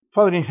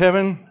Father in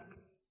heaven,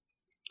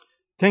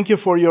 thank you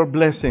for your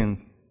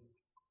blessing.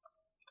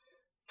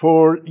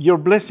 For your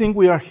blessing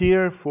we are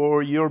here,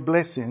 for your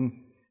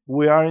blessing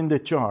we are in the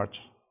church,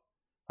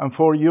 and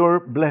for your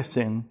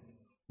blessing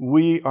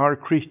we are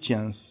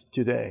Christians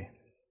today.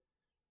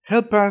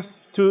 Help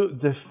us to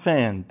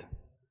defend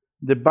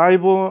the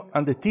Bible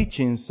and the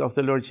teachings of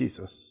the Lord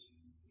Jesus,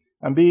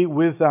 and be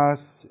with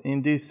us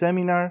in this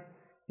seminar.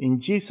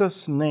 In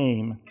Jesus'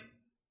 name,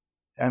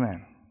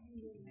 amen.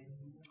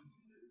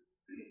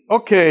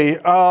 Okay,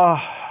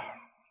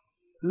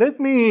 let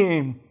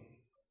me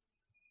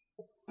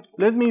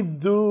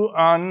do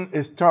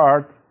a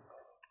start,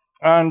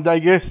 and I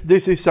guess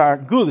this is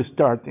a good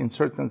start in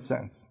certain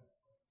sense.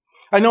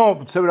 I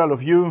know several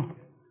of you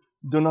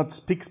do not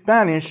speak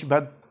Spanish,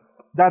 but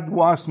that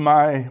was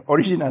my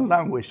original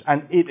language,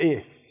 and it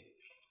is.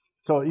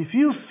 So if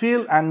you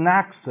feel an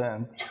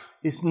accent,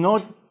 it's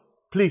not,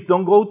 please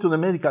don't go to the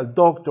medical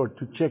doctor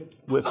to check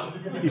with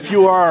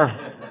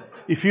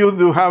if you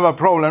do have a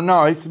problem.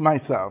 No, it's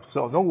myself,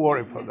 so don't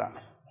worry for that.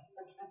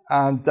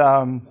 And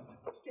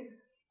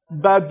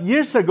but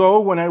years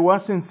ago, when I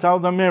was in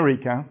South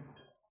America,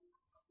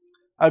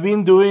 I've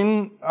been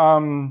doing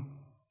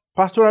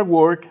pastoral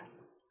work,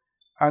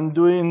 and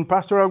doing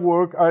pastoral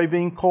work, I've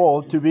been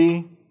called to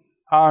be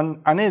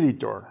an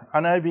editor,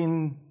 and I've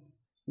been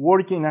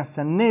working as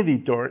an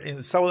editor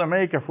in South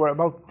America for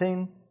about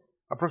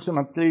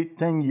approximately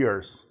 10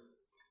 years.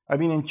 I've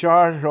been in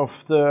charge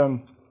of the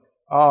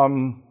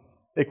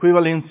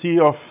equivalency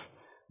of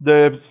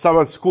the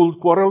Sabbath School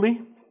Quarterly,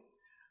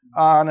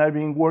 and I've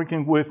been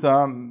working with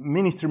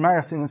Ministry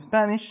Magazine in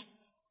Spanish.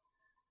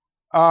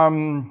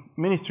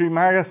 Ministry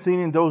Magazine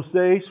in those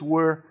days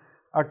were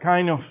a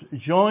kind of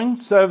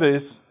joint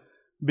service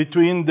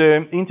between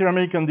the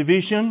Inter-American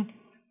Division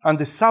and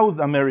the South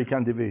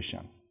American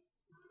Division.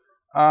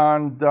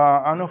 And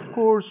of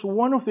course,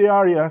 one of the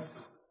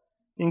areas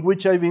in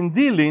which I've been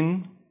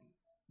dealing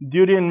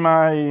during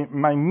my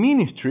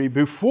ministry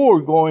before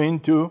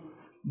going to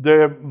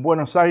the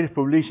Buenos Aires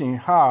Publishing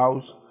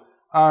House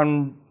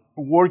and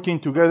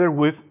working together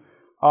with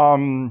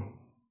a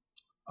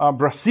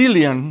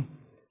Brazilian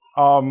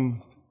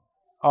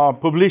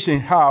publishing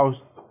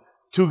house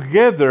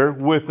together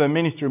with the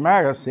Ministry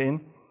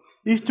Magazine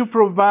is to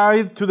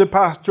provide to the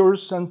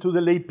pastors and to the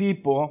lay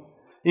people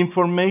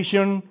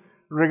information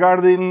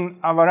regarding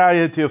a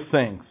variety of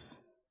things.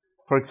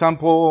 For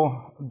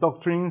example,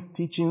 doctrines,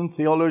 teaching,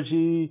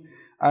 theology,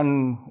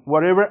 and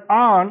whatever,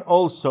 and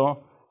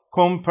also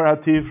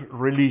comparative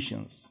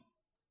religions.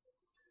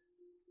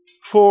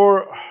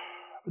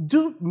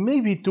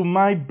 Maybe to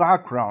my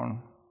background,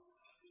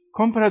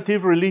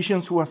 comparative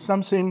religions was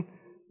something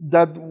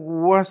that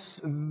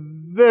was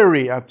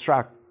very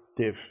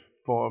attractive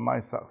for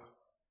myself,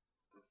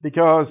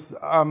 because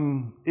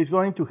it's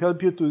going to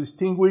help you to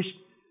distinguish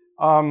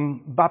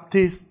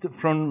Baptists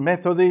from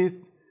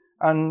Methodists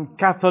and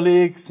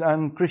Catholics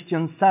and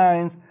Christian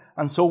Science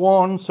and so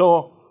on.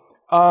 So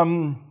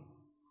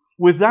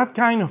with that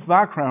kind of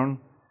background,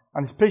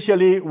 and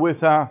especially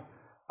with a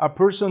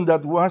person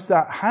that was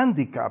a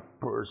handicapped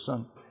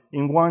person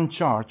in one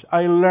church,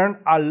 I learned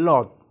a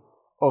lot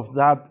of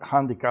that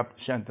handicapped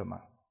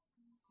gentleman,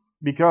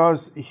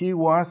 because he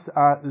was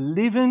a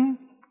living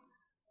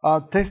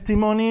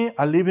testimony,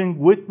 a living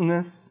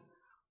witness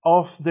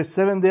of the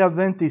Seventh-day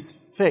Adventist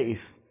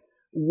faith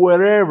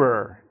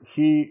wherever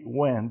he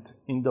went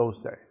in those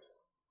days.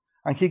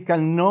 And he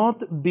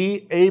cannot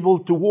be able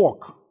to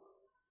walk.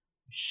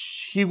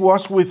 He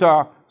was with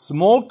a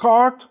small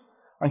cart,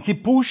 and he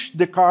pushed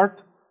the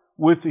cart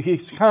with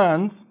his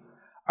hands,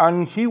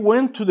 and he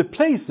went to the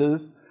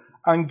places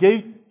and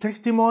gave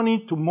testimony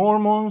to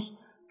Mormons,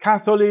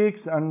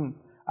 Catholics, and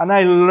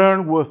I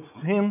learned with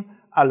him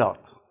a lot.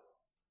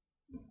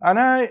 And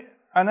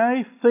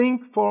I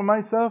think for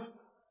myself,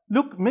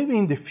 look, maybe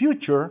in the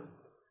future,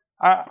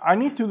 I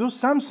need to do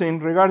something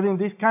regarding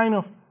this kind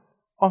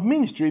of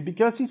ministry,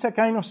 because it's a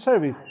kind of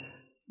service.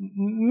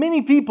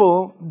 Many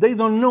people, they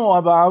don't know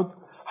about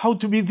how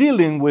to be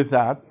dealing with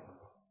that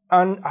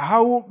and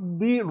how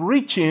be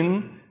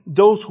reaching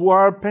those who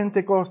are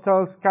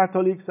Pentecostals,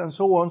 Catholics, and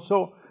so on.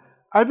 So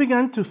I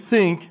began to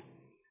think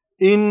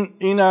in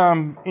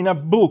a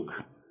book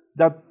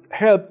that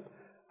helped,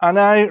 and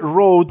I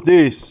wrote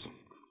this.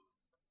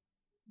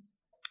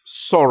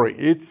 Sorry,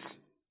 it's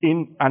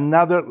in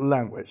another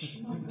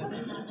language.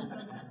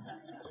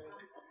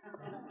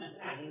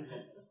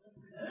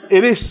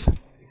 It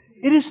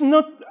is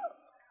not,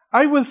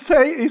 I will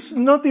say it's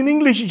not in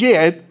English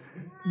yet,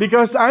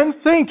 because I'm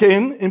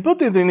thinking and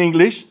put it in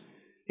English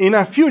in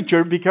a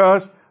future,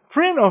 because a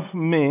friend of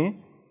me,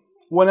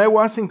 when I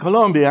was in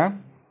Colombia,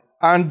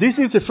 and this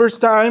is the first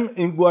time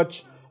in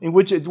which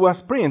it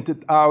was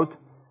printed out,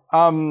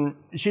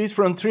 she's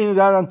from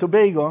Trinidad and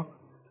Tobago,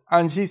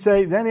 and she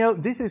said, Daniel,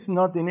 this is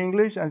not in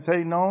English. I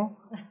say, no.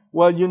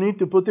 Well, you need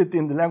to put it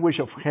in the language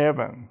of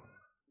heaven.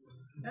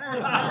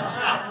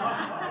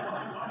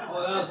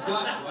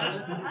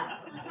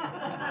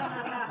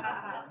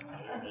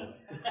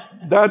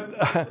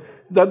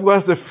 That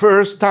was the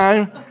first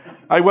time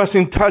I was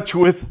in touch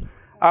with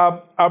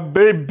a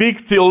very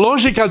big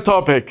theological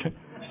topic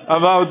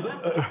about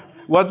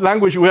what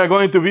language we are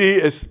going to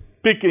be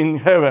speak in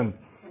heaven.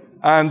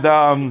 And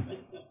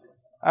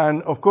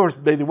of course,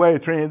 by the way,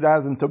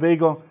 Trinidad and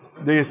Tobago,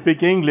 they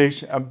speak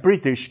English, a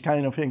British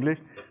kind of English,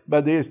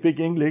 but they speak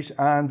English.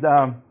 And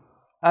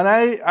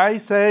I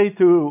say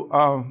to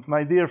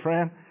my dear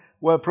friend,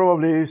 well,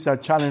 probably it's a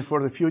challenge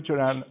for the future,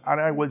 and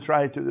I will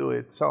try to do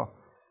it. So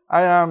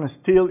I am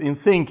still in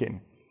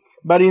thinking.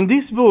 But in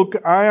this book,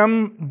 I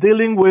am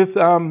dealing with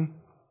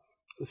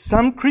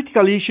some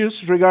critical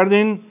issues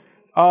regarding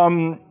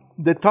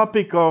the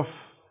topic of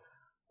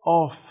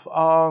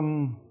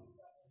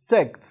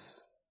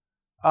sects.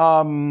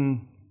 Do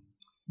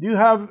you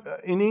have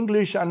in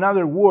English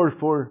another word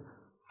for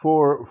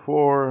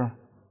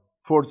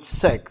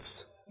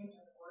sects?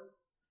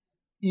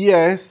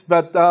 Yes,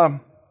 but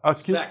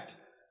sect.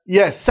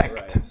 Yes, sect.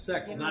 Right.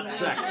 Sect, not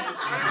sect.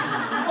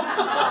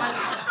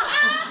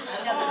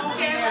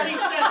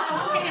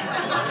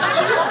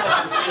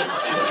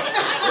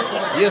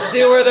 You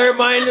see where their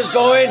mind is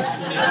going?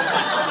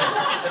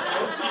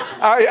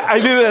 I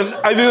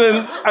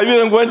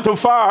didn't went too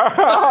far.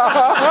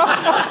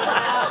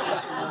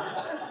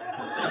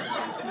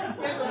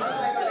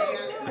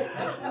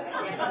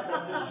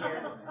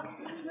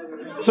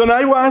 So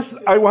I was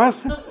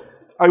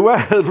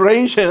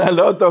arranging a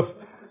lot of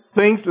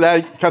things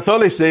like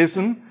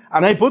Catholicism,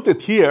 and I put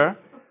it here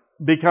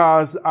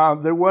because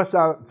there was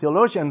a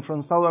theologian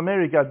from South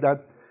America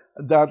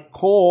that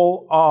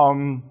called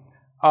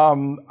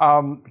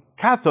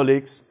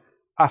Catholics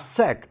a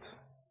sect.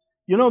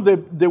 You know,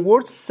 the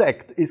word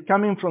sect is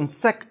coming from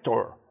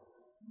sector.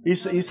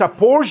 It's a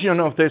portion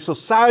of the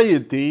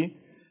society,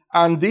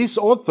 and this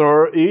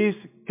author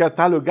is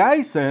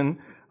catalogizing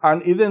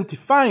and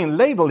identifying,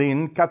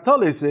 labeling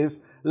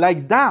Catholicism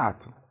like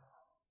that.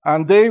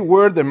 And they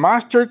were the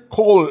master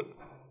call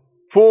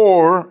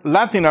for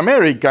Latin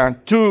America.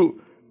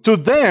 To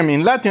them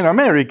in Latin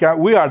America,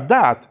 we are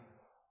that.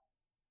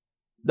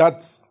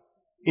 That's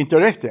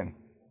interesting.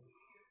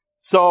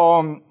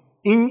 So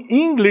in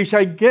English,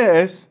 I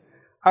guess,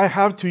 I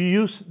have to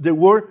use the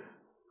word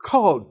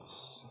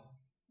cults.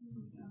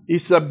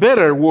 It's a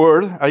better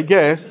word, I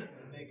guess,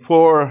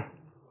 for...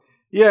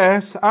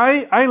 Yes,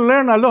 I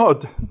learned a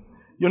lot.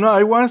 You know,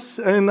 I was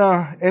in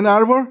Ann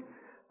Arbor,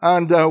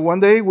 and one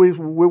day we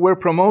were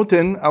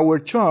promoting our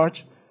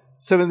church,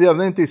 Seventh-day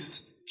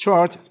Adventist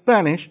Church,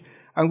 Spanish,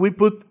 and we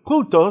put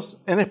cultos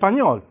en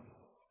español.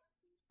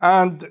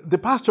 And the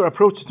pastor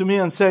approached to me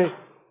and said,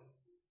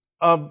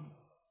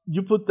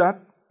 you put that?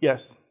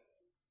 Yes.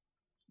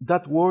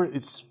 That word,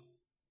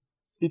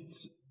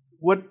 it's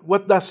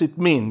what does it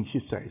mean, he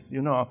says,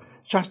 you know,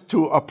 just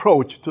to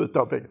approach to the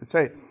topic.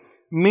 Say,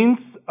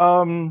 means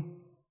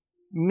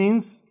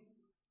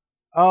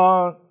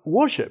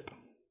worship.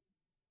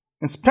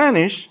 In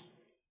Spanish,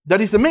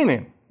 that is the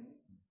meaning.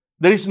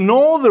 There is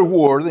no other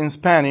word in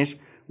Spanish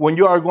when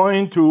you are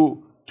going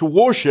to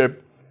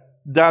worship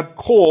that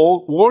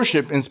call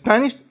worship in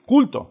Spanish,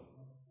 culto.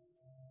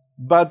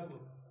 But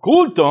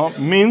culto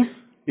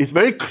means it's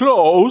very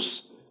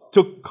close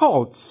to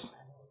cults.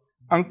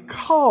 And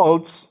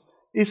cults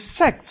is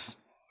sects.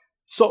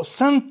 So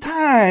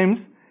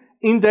sometimes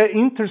in the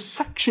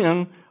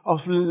intersection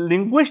of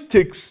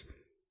linguistics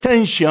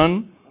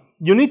tension,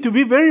 you need to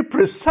be very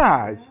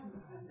precise.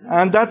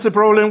 And that's a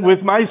problem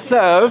with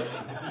myself,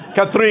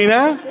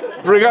 Katrina,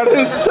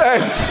 regarding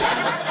sect.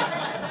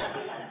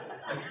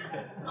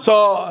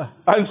 So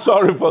I'm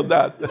sorry for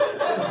that.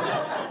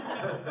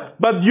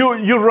 But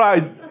you're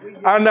right.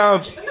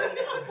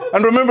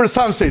 And remember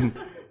something.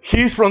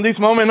 He's from this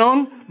moment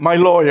on my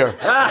lawyer.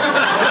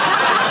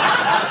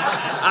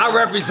 I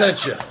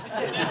represent you.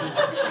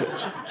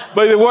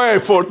 By the way,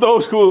 for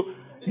those who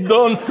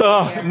don't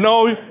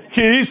know,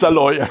 he is a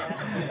lawyer.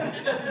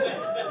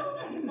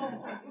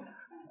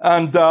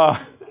 And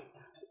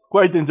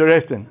quite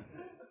interesting.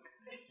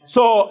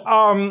 So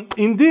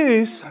in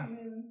this,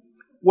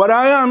 what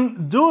I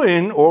am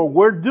doing, or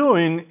we're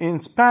doing in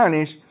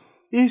Spanish,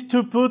 is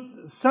to put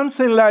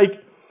something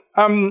like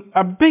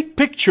a big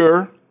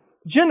picture,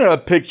 general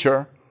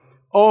picture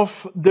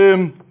of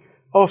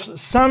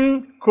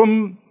some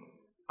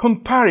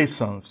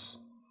comparisons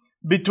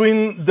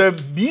between the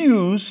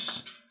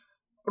views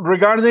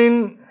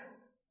regarding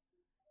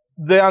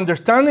the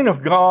understanding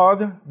of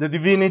God, the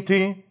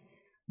divinity,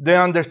 the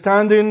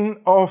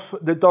understanding of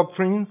the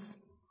doctrines,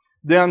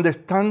 the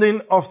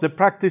understanding of the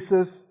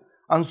practices,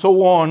 and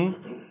so on.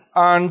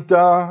 And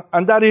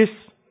that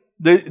is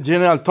the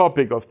general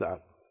topic of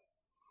that.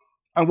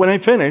 And when I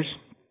finished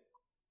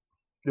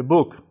the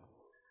book,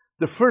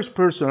 the first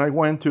person I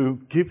went to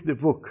give the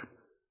book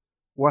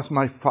was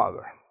my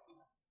father.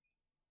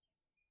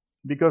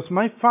 Because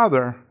my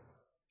father,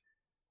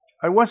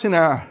 I was in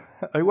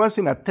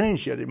a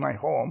tension in my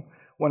home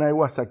when I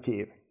was a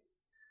kid.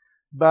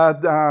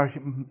 But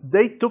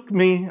they took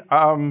me,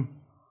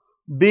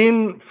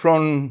 being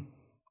from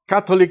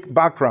Catholic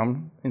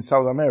background in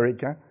South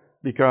America,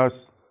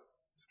 because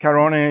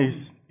Scarone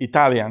is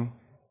Italian.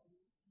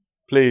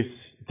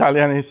 Please,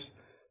 Italian is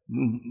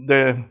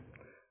el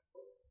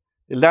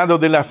lado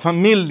de la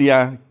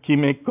familia que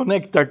me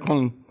conecta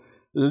con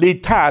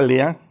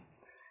l'Italia,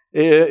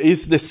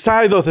 is the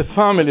side of the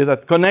family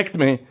that connect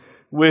me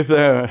with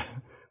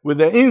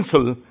the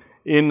insult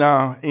in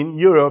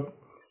Europe.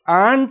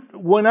 And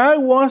when I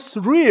was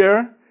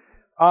reared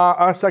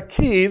as a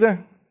kid,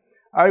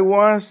 I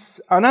was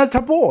an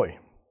altar boy.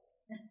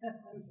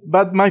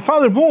 But my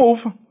father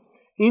moved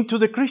into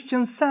the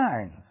Christian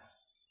Science.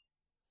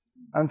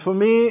 And for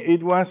me,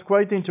 it was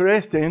quite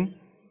interesting.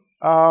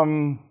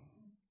 And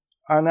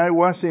I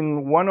was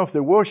in one of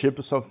the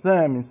worships of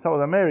them in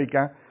South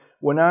America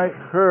when I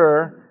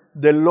heard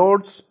the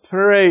Lord's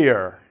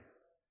Prayer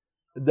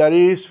that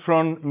is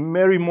from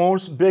Mary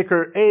Morse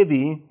Baker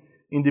Eddy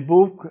in the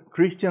book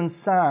Christian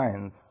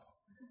Science.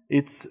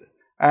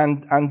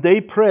 And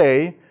they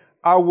pray,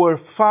 "Our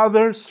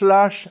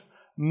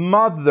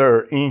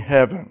Father/Mother in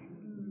heaven."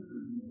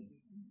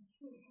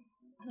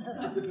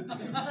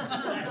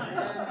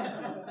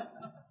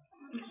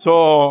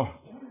 So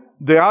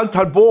the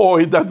altar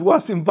boy that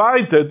was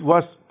invited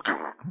was,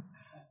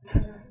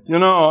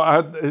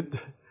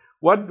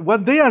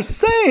 what they are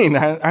saying,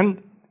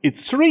 and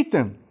it's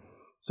written.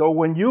 So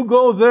when you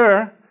go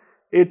there,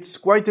 it's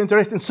quite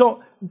interesting.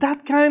 So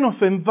that kind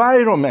of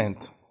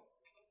environment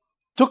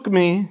took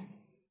me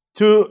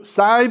to,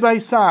 side by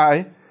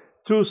side,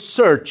 to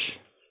search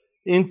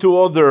into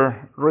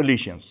other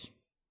religions.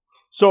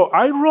 So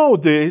I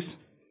wrote this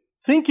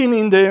thinking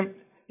in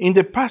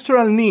the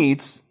pastoral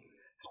needs,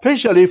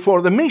 especially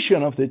for the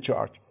mission of the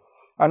church.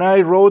 And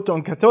I wrote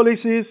on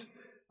Catholicism,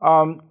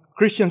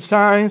 Christian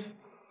Science,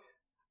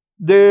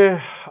 the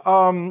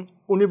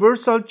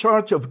Universal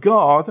Church of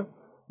God,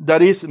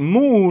 that is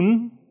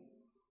Moon,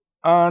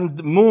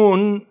 and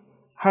Moon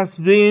has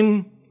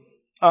been,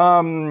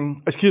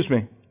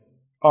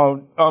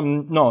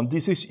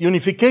 this is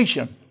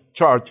Unification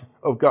Church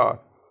of God,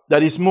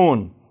 that is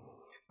Moon.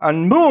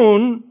 And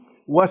Moon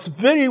was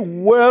very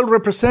well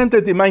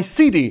represented in my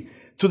city,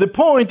 to the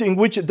point in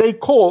which they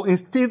call,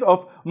 instead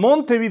of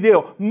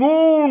Montevideo,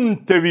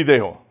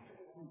 Montevideo.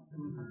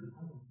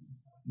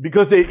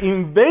 Because the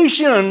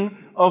invasion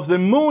of the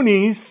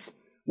Moonies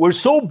were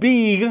so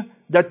big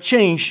that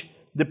changed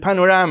the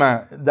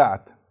panorama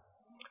that.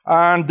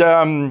 And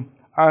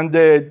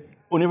the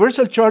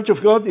Universal Church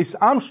of God is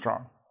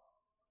Armstrong.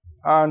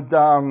 And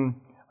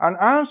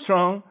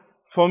Armstrong,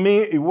 for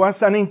me, it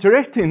was an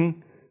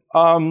interesting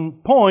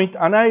point,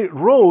 and I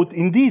wrote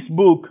in this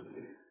book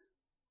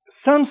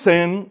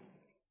something.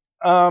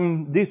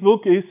 This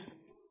book is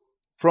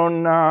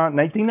from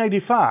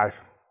 1995.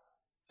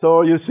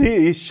 So you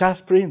see, it's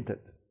just printed.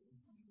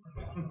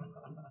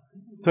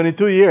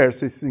 22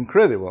 years, it's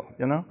incredible,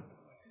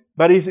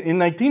 But it's in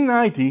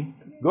 1990,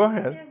 go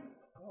ahead.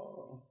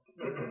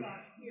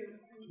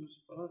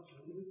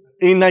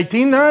 In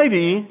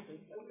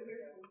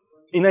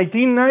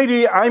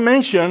 1990, I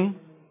mentioned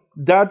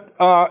that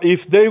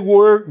if they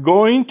were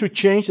going to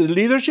change the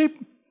leadership,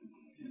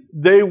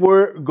 they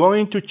were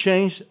going to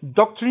change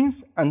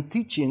doctrines and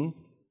teaching,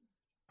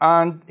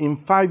 and in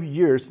 5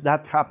 years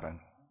that happened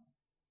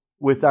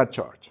with that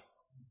church.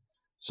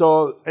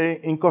 So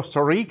in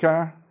Costa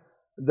Rica,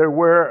 there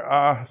were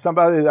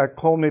somebody that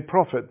called me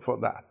prophet for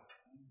that.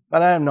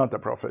 But I am not a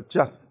prophet,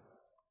 just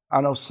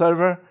an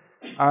observer,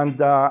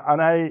 and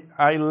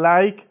I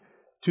like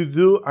to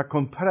do a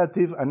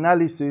comparative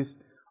analysis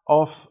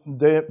of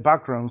the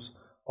backgrounds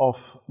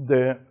of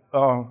the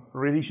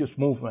religious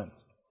movements.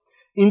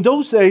 In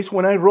those days,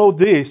 when I wrote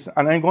this,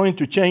 and I'm going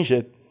to change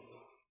it,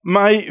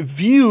 my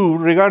view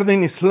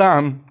regarding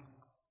Islam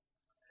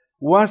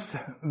was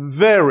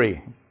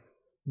very,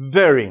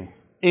 very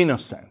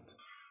innocent.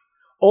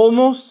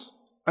 Almost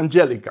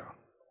angelical,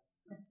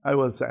 I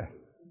will say.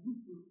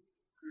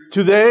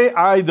 Today,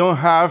 I don't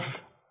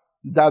have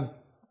that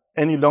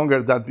any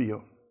longer, that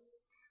view.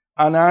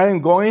 And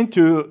I'm going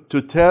to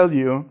tell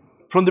you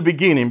from the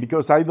beginning,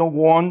 because I don't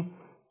want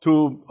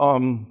to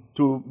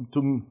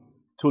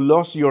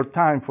lose your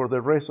time for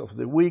the rest of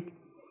the week,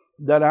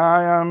 that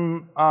I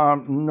am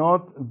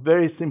not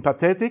very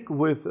sympathetic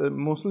with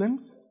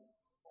Muslims,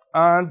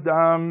 and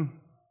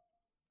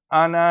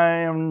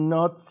I am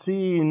not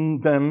seeing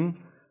them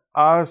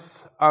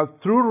as a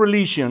true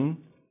religion,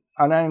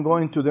 and I am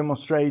going to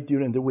demonstrate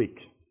during the week,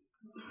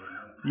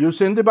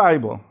 using the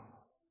Bible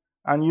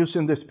and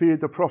using the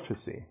spirit of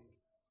prophecy.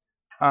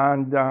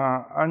 And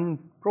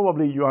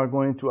probably you are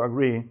going to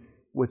agree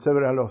with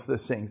several of the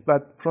things.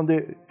 But from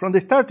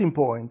the starting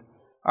point,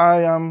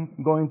 I am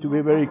going to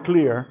be very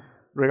clear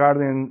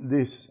regarding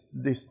these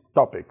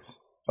topics.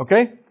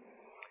 Okay?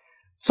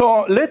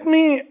 So let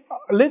me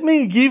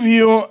give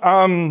you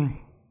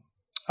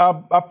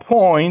a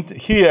point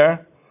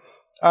here,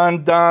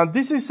 and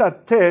this is a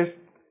test.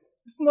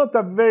 It's not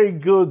a very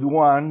good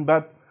one,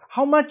 but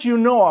how much you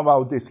know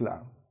about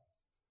Islam?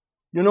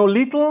 You know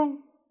little,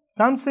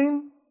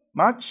 something,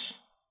 much?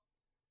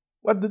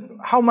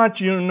 How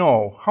much you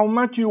know? How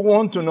much you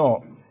want to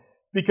know?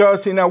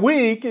 Because in a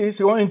week, it's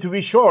going to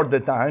be short the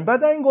time,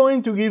 but I'm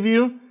going to give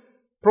you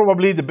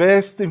probably the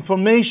best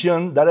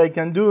information that I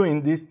can do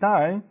in this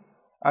time,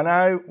 And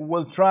I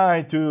will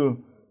try to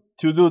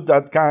do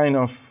that kind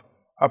of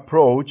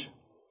approach.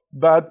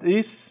 But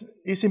it's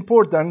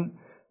important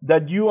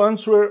that you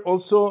answer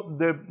also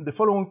the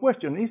following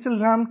question. Is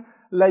Islam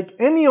like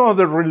any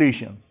other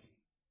religion,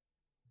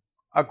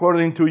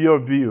 according to your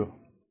view?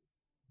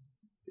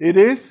 It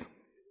is?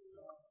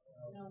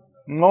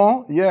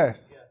 No?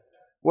 Yes.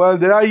 Well,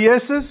 there are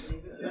yeses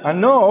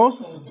and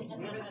no's.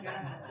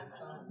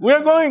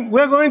 We're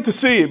going to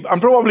see,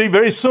 and probably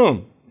very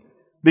soon,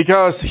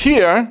 because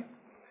here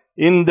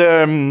in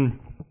the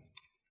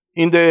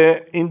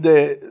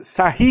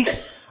Sahih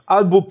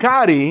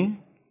al-Bukhari,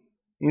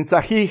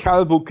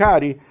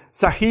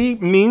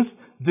 Sahih means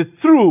the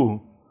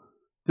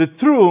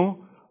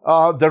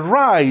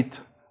right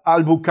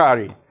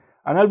al-Bukhari.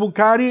 And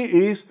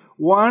al-Bukhari is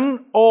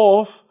one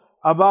of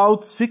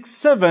about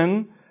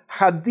 6-7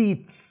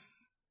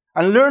 hadiths.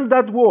 And learn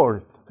that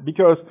word,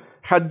 because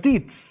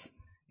hadiths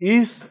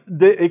is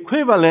the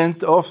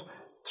equivalent of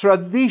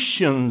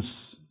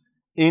traditions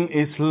in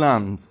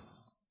Islam,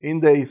 in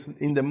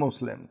the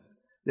Muslims,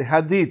 the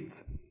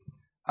hadith.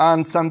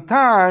 And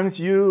sometimes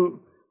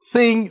you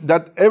think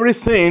that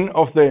everything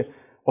of the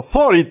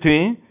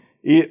authority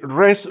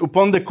rests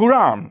upon the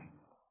Quran.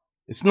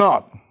 It's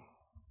not.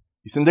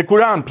 It's in the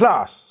Quran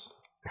plus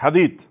the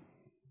hadith.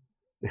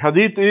 The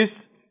hadith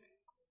is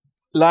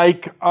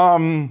like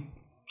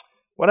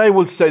what I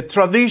will say,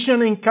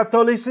 tradition in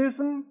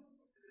Catholicism,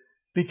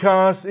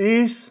 because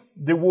it's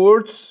the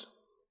words,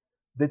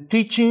 the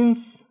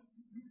teachings,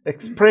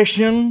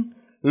 expression,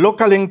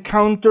 local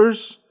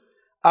encounters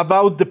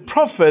about the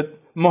Prophet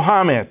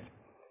Muhammad,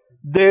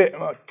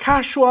 the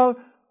casual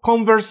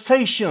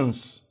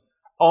conversations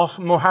of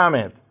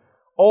Muhammad.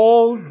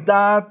 All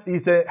that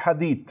is the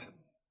hadith.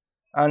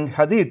 And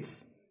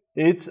hadiths,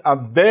 it's a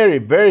very,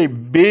 very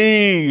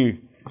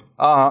big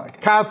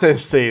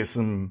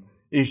catechism,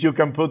 if you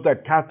can put a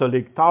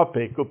Catholic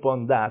topic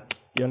upon that,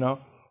 you know.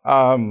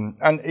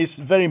 And it's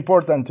very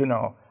important to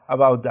know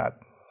about that.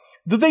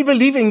 Do they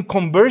believe in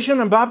conversion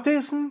and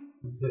baptism?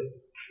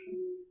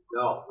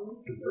 No.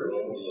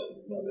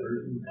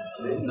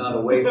 It's not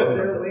away from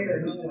it.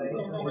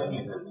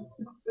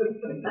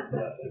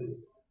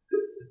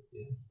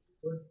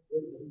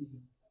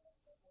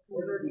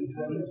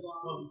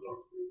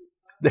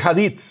 The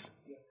hadiths.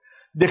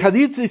 The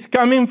hadiths is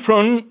coming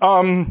from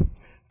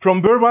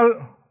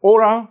verbal,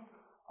 oral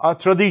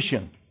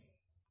tradition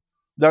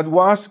that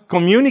was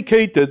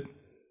communicated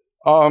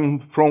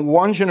from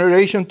one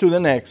generation to the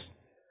next.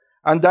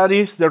 And that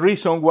is the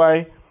reason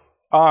why,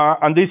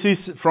 and this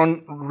is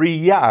from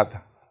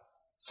Riyadh,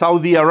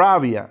 Saudi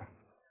Arabia,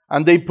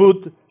 and they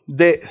put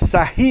the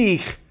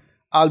Sahih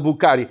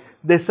al-Bukhari.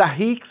 The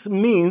Sahih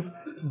means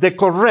the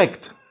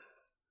correct,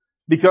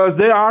 because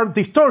there are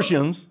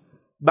distortions,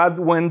 but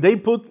when they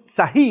put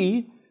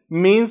Sahih,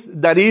 means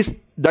that is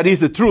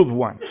the truth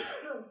one,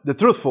 the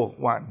truthful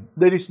one.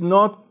 There is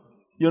not,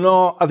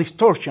 a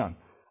distortion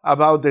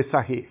about the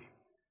Sahih.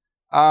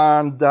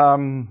 And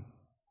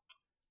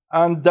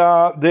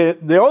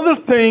the other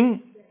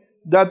thing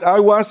that I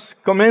was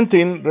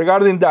commenting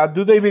regarding that,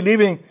 do they believe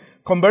in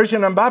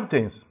conversion and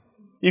baptism?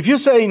 If you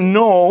say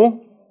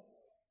no,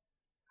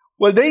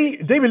 well, they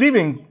believe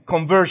in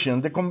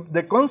conversion.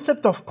 The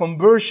concept of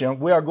conversion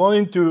we are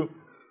going to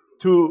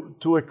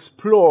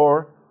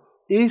explore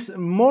is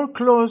more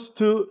close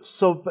to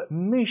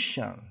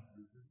submission.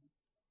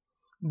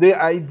 The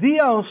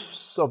idea of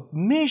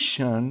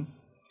submission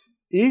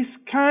is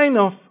kind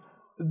of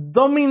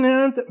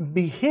dominant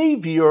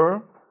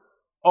behavior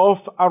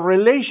of a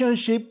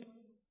relationship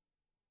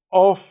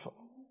of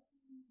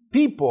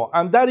people,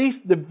 and that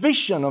is the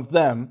vision of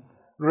them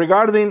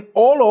regarding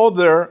all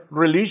other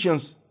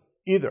religions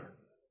either.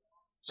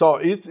 So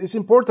it's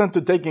important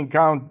to take in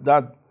account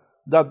that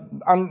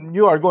and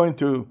you are going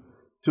to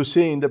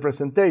see in the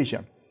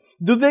presentation.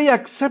 Do they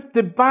accept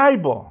the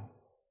Bible?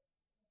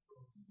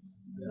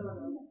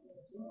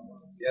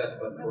 Yes,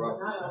 but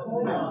corrupt.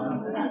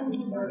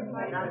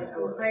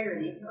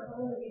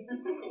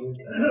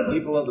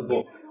 People of the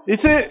book.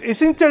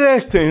 It's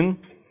interesting.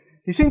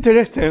 It's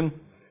interesting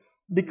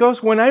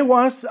because when I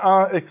was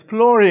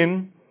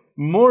exploring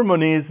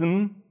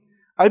Mormonism,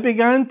 I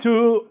began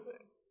to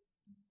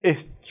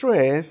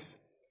stress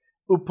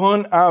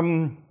upon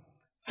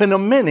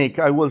phenomenon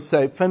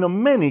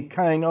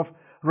kind of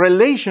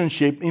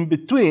relationship in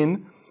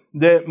between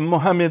the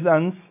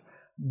Mohammedans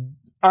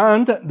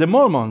and the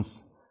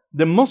Mormons,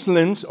 the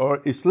Muslims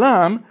or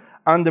Islam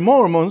and the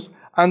Mormons,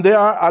 and there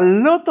are a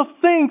lot of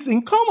things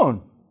in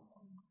common.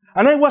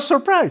 And I was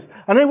surprised.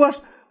 And I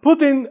was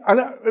putting,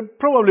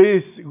 probably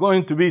it's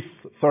going to be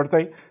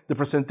 30, the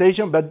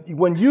presentation, but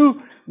when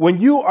you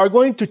are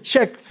going to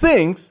check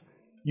things,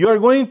 you are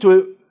going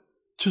to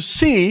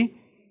see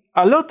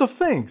a lot of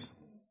things.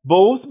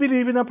 Both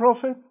believe in a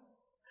prophet.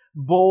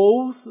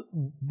 Both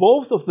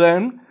of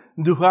them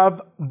do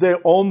have their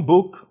own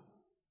book.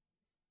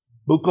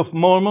 Book of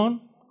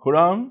Mormon,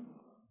 Quran,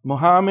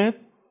 Muhammad,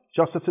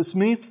 Joseph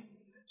Smith.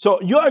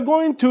 So you are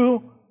going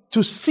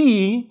to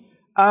see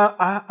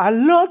a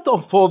lot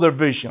of other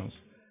visions.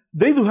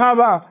 They do have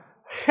a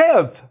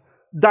health,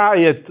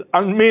 diet,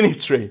 and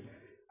ministry.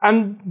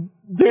 And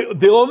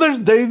the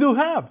others, they do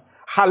have.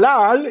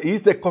 Halal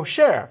is the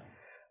kosher.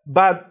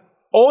 But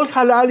all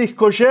halal is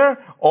kosher?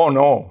 Oh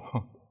no.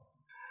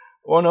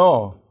 Oh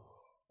no.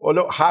 Oh,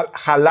 no.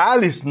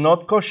 Halal is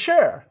not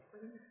kosher.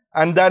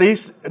 And that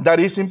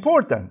is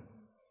important.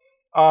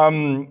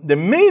 The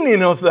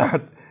meaning of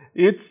that,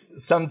 it's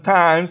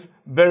sometimes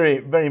very,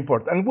 very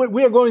important. And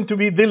we are going to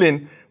be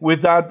dealing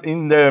with that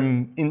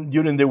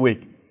during the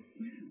week.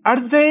 Are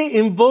they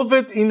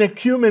involved in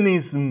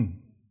ecumenism?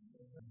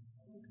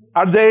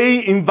 Are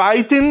they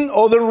inviting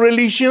other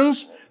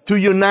religions to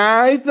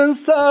unite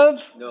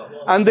themselves? No.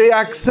 And they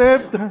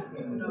accept? They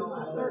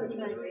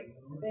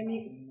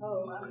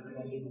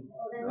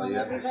want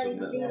everybody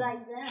to be like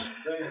them.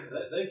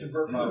 They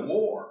convert by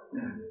war.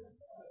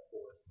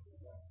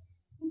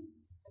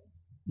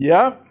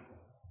 Yeah.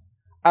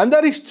 And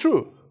that is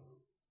true.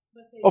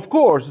 Of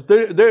course,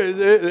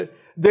 the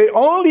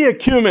only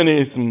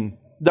ecumenism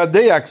that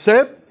they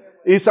accept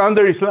is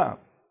under Islam.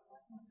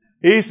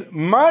 It's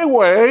my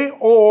way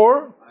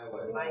or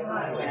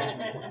my way.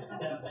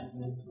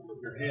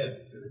 Your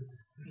head.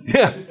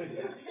 Yeah.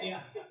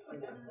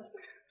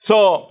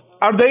 So,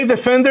 are they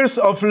defenders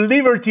of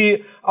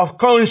liberty of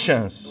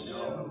conscience?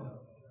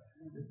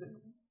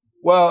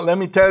 Well, let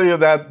me tell you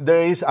that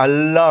there is a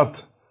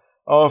lot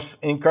of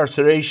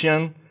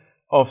incarceration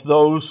of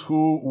those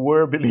who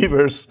were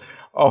believers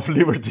of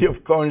liberty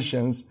of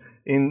conscience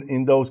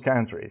in those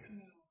countries.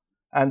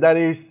 And that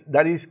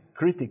is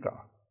critical.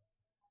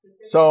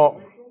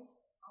 So,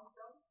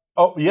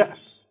 oh, yes.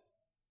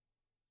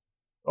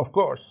 Of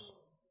course.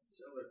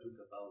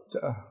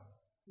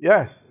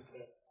 Yes.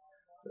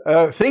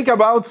 Think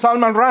about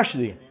Salman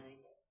Rushdie.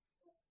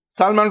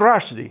 Salman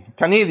Rushdie,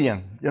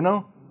 Canadian, you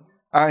know.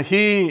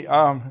 He,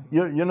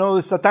 you know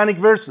the satanic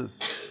verses.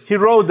 He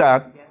wrote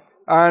that.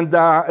 And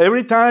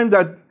every time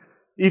that,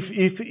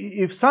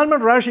 if Salman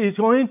Rushdie is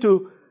going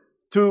to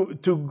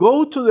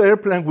go to the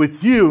airplane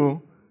with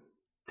you,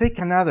 take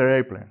another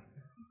airplane.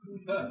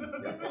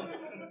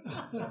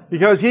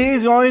 Because he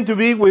is going to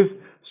be with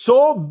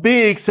so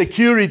big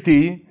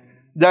security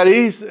that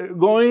is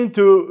going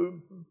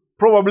to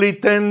probably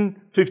 10,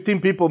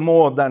 15 people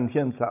more than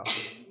himself.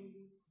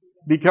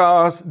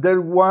 Because there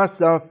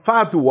was a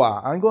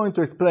fatwa. I'm going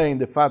to explain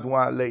the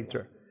fatwa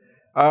later.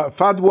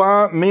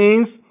 Fatwa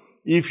means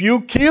if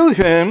you kill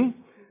him,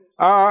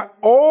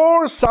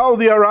 or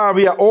Saudi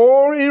Arabia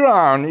or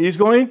Iran is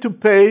going to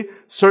pay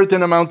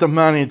certain amount of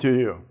money to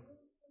you.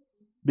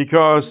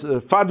 Because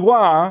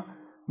fatwa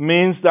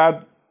means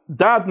that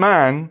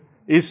man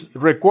is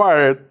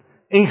required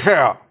in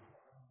hell,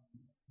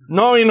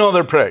 no in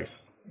other place.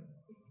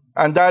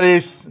 And that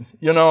is,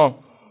 you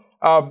know,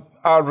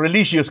 a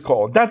religious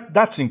code.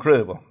 That's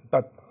incredible.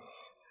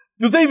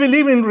 Do they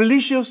believe in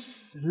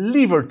religious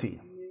liberty?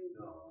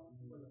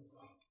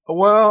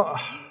 Well,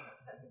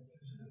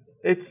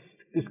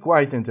 it's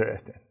quite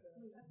interesting.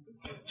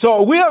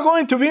 So we are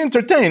going to be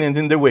entertaining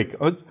in the week.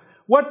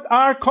 What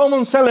are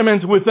common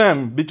elements with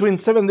them between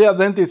Seventh-day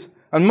Adventists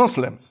and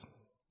Muslims?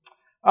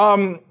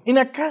 In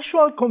a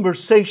casual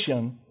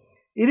conversation,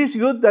 it is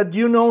good that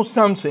you know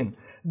something.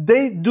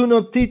 They do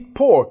not eat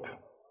pork.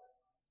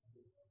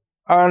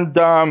 And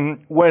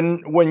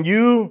when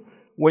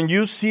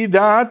you see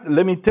that,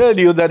 let me tell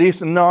you that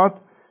it's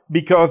not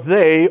because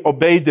they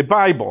obey the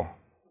Bible,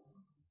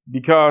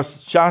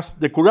 because just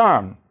the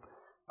Quran,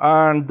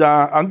 and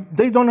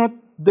they do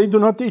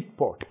not eat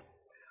pork.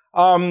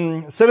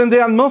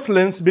 Seventh-day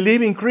Muslims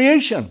believe in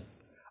creation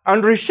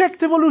and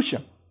reject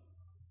evolution.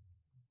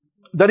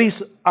 That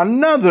is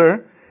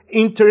another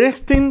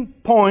interesting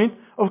point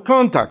of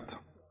contact.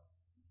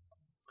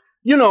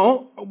 You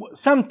know,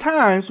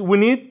 sometimes we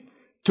need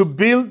to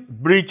build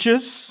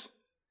bridges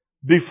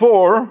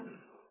before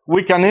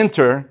we can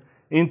enter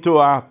into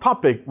a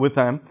topic with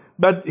them.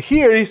 But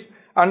here is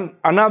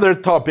another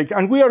topic,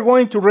 and we are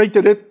going to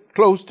reiterate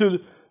close to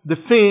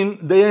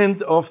the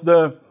end of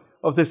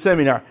the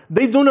seminar.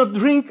 They do not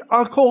drink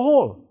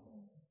alcohol.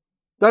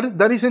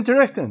 That is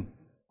interesting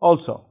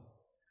also.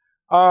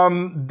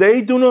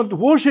 They do not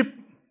worship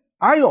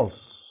idols.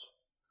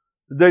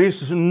 There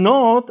is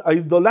not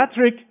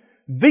idolatric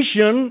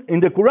vision in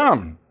the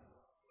Quran.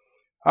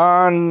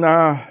 And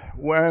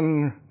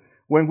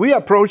when we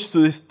approach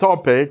to this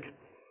topic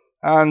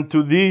and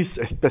to this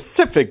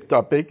specific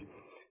topic,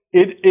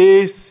 it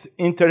is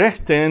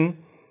interesting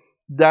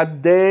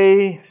that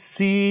they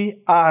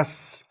see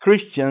us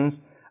Christians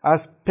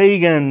as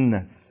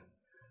pagans,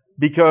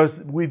 because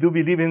we do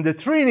believe in the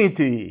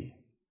Trinity,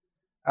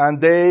 and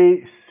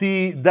they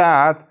see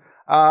that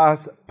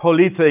as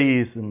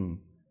polytheism,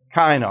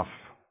 kind of.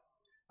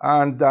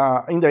 And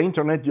in the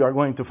internet, you are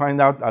going to find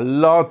out a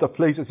lot of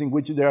places in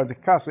which they are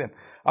discussing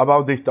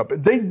about this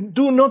topic. They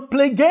do not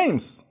play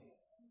games.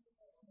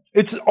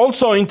 It's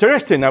also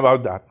interesting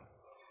about that.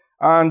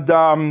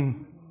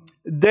 And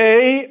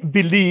they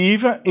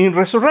believe in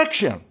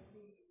resurrection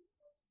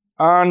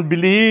and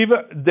believe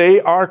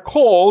they are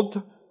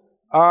called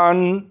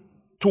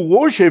to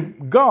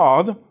worship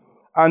God,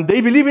 and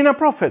they believe in a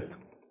prophet.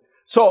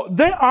 So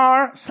there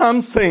are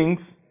some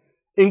things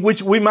in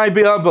which we might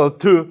be able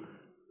to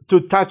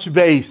touch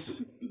base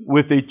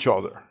with each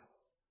other.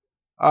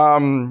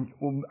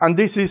 And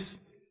this is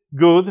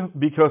good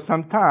because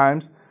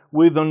sometimes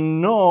we don't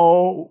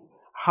know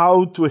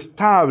how to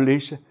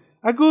establish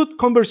a good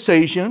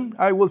conversation,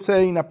 I will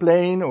say in a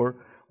plane or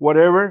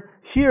whatever.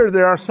 Here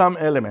there are some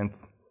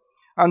elements.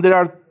 And there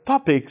are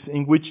topics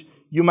in which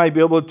you might be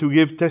able to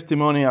give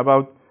testimony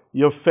about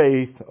your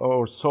faith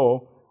or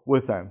so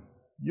with them.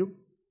 You?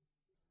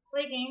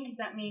 Play games, does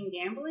that mean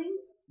gambling?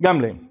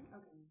 Gambling.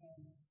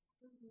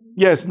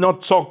 Yes,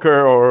 not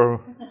soccer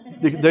or...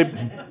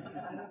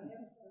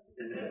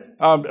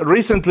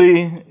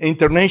 recently,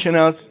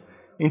 international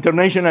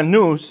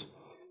news,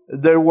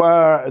 there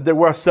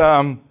was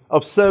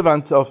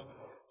observance of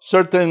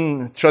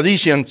certain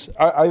traditions.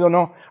 I don't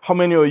know how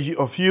many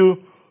of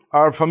you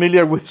are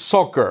familiar with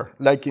soccer,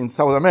 like in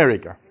South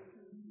America.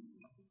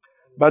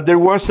 But there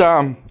was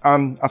a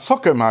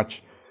soccer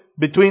match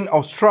between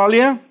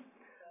Australia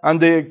and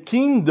the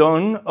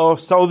Kingdom of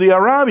Saudi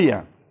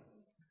Arabia.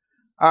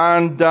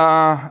 And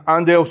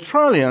the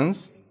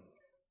Australians,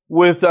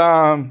 with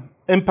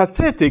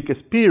empathetic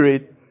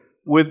spirit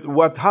with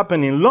what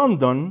happened in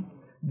London,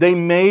 they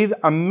made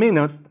a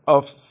minute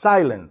of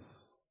silence.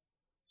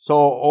 So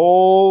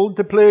all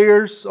the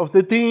players of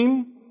the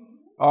team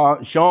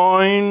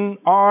joined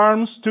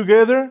arms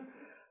together,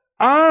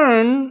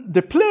 and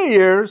the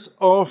players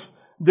of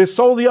the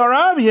Saudi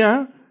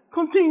Arabia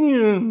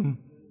continued.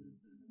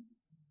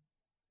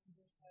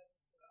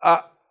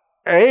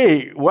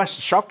 It was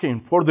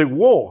shocking for the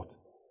world.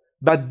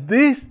 But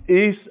this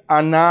is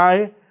an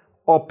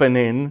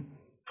eye-opening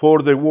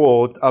for the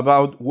world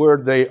about where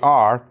they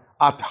are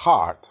at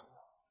heart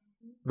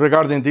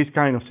regarding this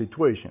kind of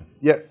situation.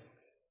 Yes?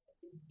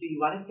 Do you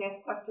want us to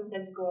ask questions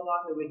as you go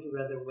along, or would you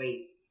rather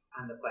wait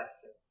on the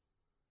questions?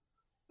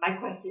 My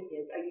question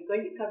is, are you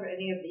going to cover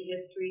any of the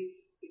history?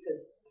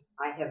 Because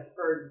I have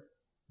heard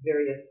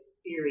various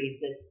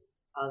theories that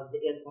the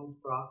Islam's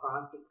brought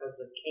on because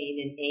of Cain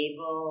and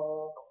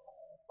Abel,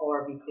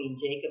 or between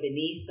Jacob and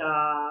Esau.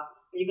 Are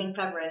you going to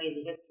cover any of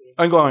the history?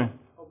 I'm going.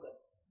 Oh,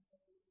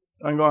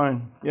 good. I'm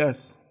going. Yes.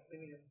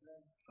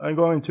 I'm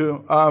going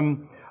to.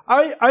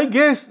 I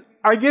guess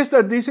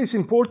that this is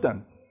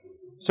important,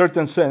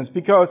 certain sense,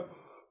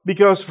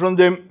 because from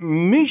the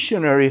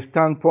missionary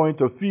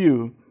standpoint of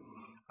view,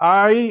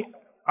 I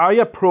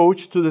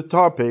approach to the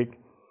topic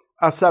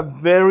as a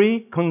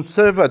very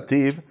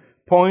conservative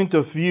point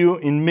of view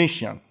in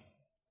mission.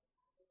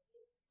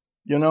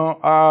 You know,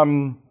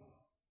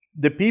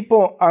 the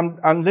people,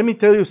 and let me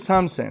tell you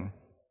something.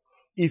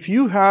 If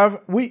you have,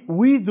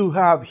 we do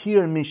have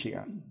here in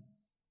Michigan,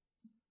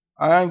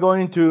 and I'm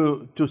going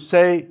to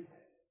say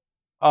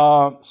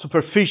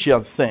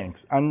superficial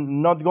things.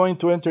 I'm not going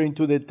to enter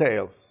into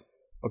details,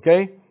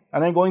 okay?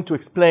 And I'm going to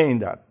explain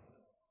that.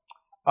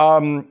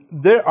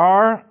 There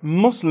are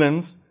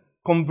Muslims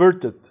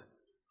converted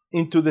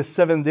into the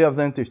Seventh-day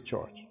Adventist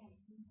Church.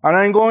 And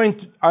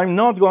I'm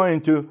not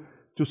going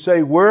to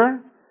say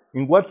where,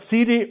 in what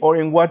city, or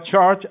in what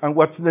church, and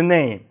what's the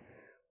name,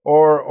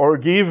 or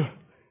give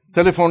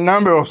telephone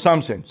number or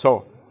something.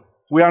 So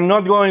we are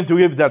not going to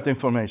give that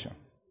information.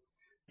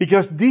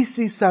 Because this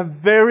is a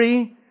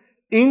very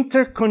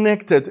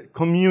interconnected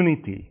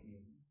community.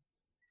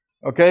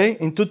 Okay?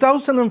 In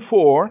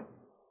 2004,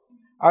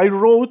 I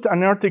wrote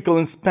an article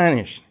in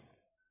Spanish.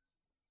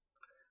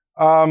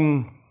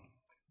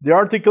 The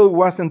article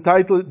was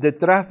entitled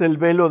Detrás del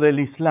Velo del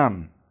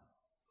Islam.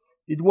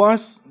 It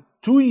was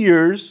 2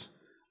 years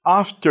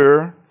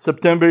after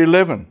September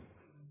 11.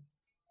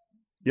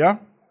 Yeah?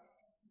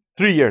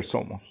 3 years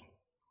almost.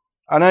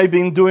 And I've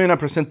been doing a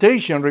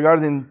presentation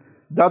regarding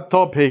that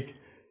topic,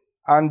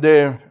 and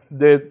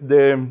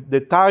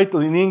the title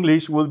in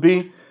English will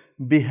be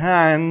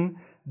Behind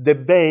the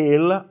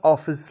Veil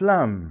of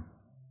Islam.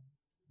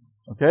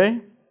 Okay?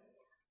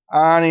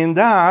 And in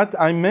that,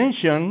 I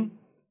mentioned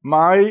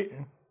my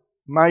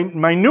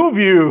new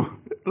view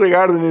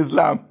regarding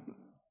Islam.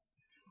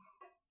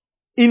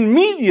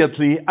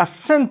 Immediately, a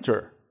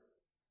center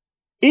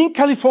in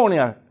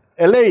California,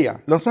 LA,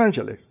 Los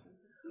Angeles,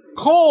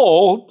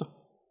 called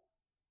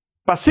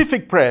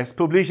Pacific Press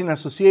Publishing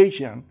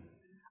Association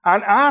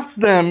and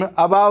asked them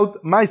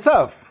about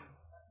myself,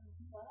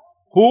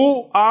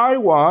 who I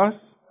was,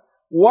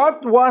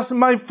 what was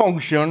my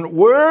function,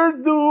 where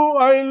do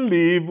I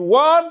live,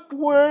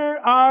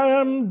 where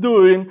I am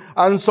doing,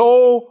 and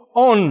so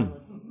on.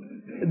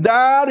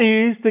 That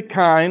is the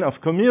kind of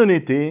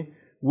community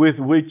with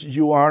which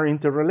you are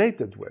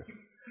interrelated with.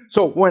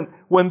 So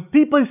when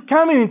people is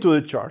coming into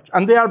the church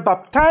and they are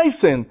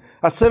baptizing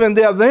as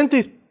Seventh-day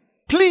Adventists,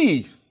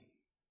 please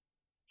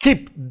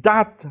keep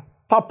that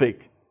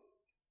topic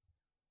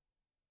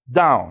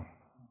down.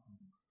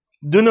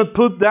 Do not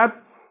put that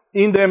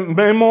in the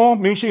memo,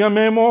 Michigan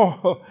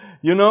memo,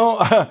 you know.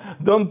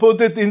 Don't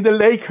put it in the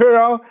Lake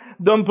Herald.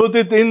 Don't put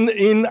it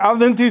in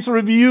Adventist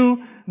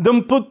Review.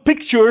 Don't put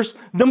pictures.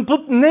 Don't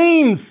put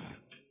names.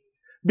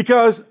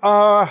 Because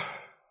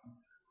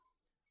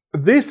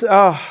this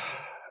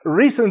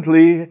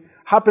recently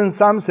happened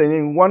something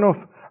in one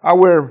of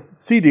our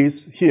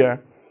cities here.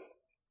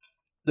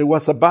 There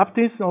was a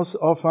baptism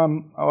of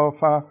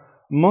a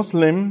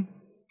Muslim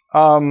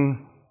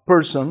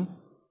person,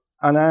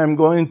 and I am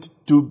going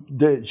to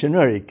the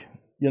generic,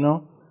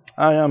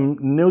 I am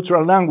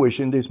neutral language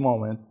in this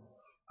moment.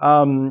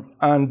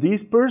 And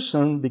this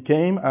person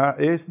became a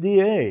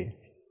SDA.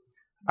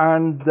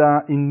 And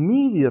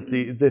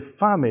immediately the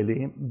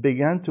family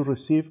began to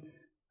receive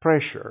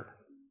pressure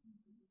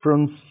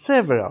from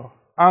several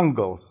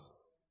angles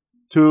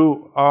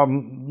to,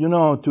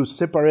 to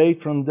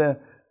separate from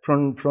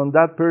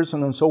that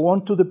person and so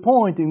on, to the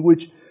point in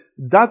which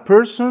that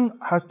person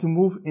has to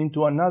move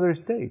into another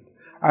state,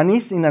 and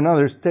is in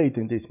another state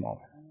in this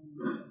moment.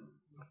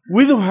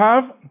 We do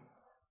have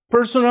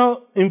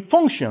personal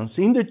functions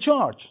in the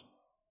church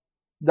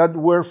that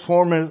were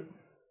former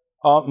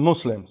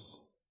Muslims.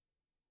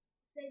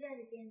 Say that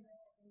again.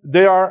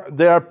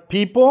 There are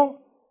people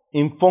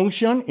in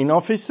function, in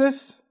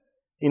offices,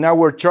 in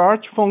our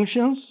church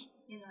functions,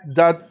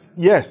 that,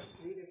 yes,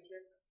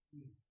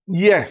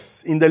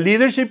 in the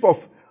leadership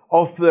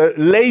of the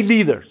lay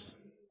leaders,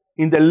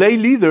 in the lay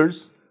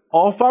leaders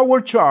of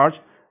our church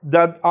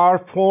that are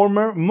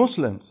former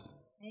Muslims.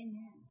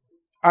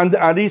 And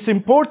it's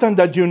important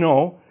that you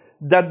know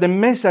that the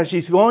message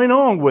is going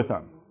on with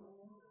them.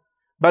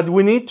 But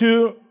we need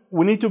to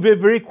be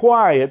very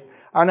quiet,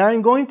 and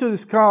I'm going to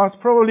discuss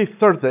probably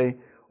Thursday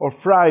or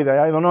Friday,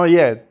 I don't know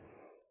yet,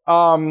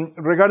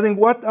 regarding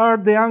what are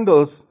the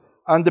angles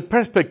and the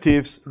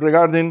perspectives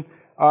regarding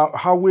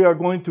how we are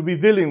going to be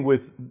dealing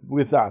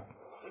with that.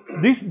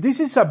 This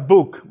is a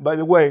book, by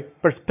the way,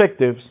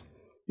 Perspectives.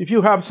 If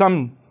you have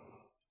some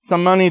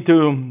money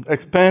to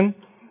expend,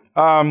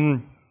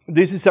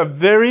 this is a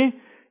very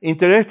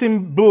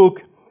interesting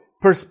book,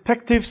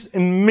 Perspectives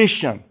in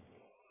Mission.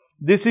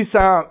 This is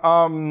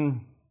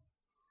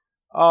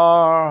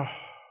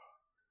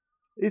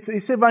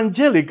it's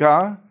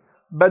evangelical,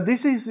 but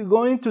this is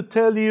going to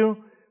tell you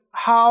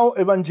how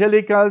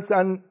evangelicals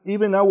and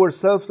even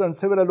ourselves and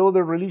several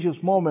other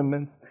religious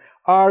movements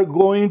are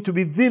going to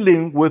be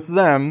dealing with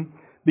them,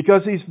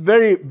 because it's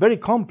very, very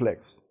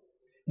complex.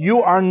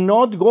 You are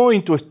not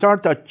going to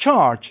start a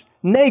church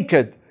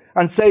naked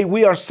and say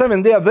we are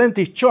Seventh-day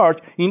Adventist church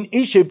in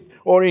Egypt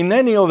or in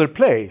any other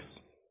place,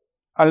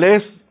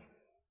 unless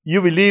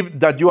you believe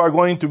that you are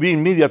going to be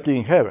immediately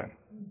in heaven,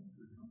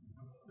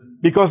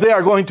 because they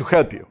are going to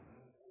help you.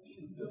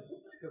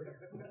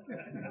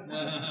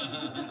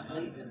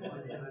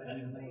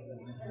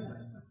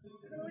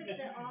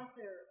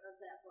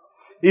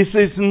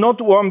 It's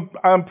not one.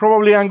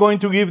 Probably I'm going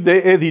to give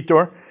the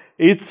editor.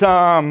 It's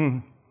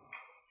a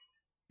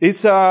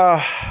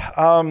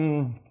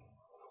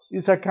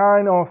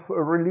kind of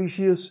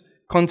religious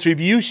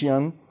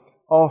contribution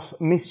of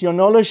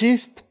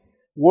missionologists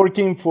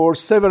working for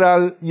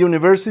several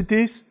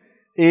universities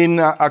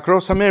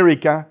across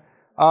America,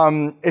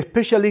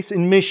 specialists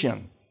in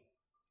mission.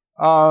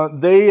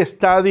 They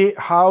study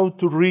how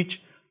to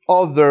reach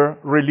other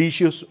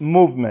religious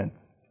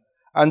movements.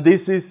 And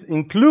this is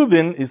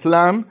including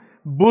Islam,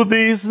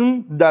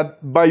 Buddhism,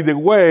 that, by the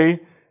way,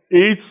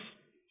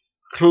 is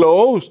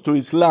close to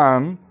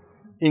Islam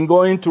in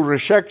going to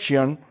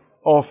rejection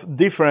of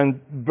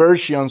different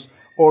versions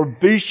or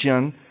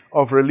vision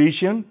of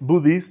religion.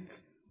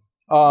 Buddhists,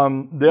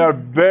 they are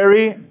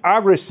very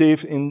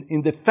aggressive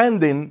in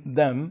defending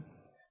them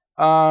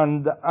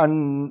and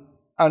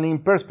in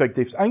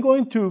perspectives. I'm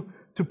going to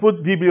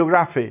put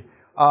bibliography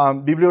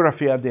at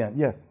the end.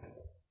 Yes.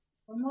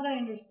 From what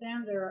I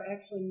understand, there are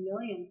actually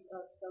millions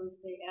of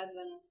Seventh-day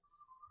Adventists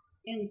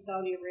in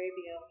Saudi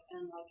Arabia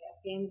and like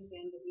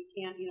Afghanistan, but we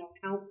can't,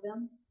 count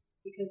them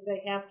because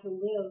they have to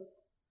live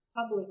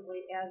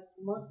publicly as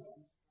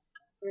Muslims.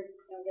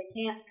 They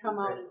can't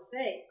come out and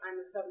say, I'm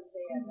a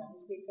Seventh-day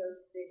Adventist,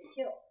 because they'd be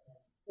killed.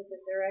 But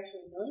there are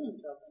actually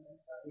millions of them in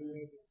Saudi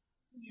Arabia.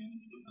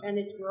 And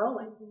it's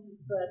growing.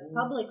 But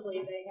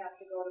publicly, they have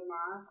to go to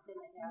mosque and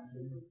they have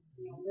to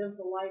live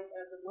the life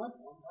as a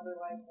Muslim.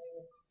 Otherwise, they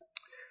would...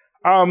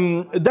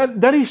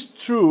 That is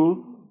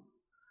true.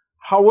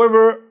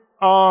 However,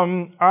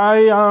 I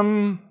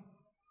am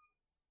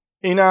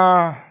in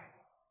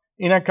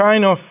a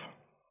kind of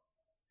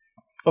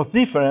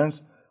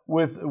difference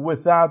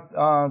with that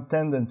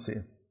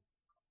tendency,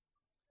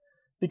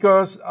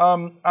 because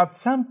at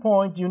some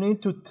point you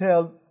need to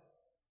tell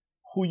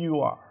who you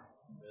are.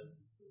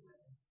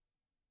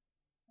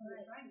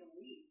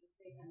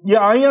 Yeah,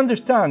 I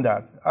understand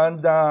that,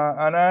 and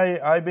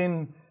I've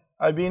been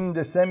in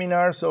the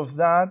seminars of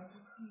that.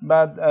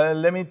 But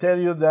let me tell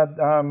you that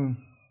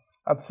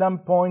at some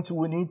point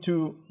we need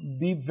to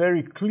be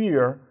very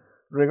clear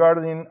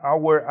regarding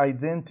our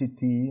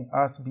identity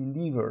as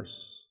believers.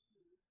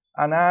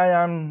 And I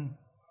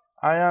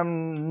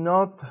am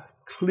not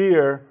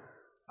clear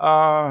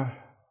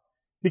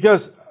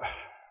because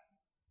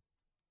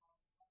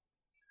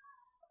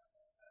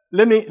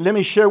let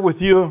me share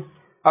with you,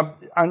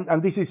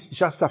 and this is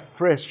just a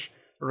fresh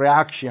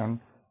reaction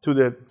to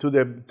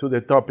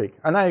the topic.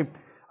 And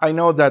I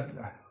know that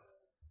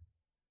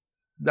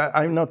that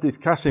I'm not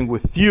discussing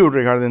with you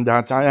regarding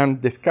that. I am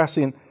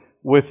discussing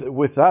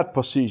with that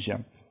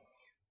position.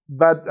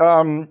 But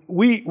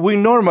we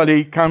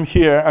normally come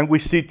here and we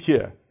sit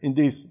here in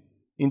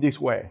this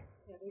way.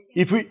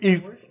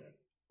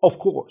 Of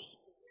course,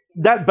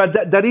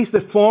 that is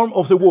the form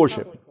of the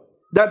worship.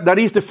 That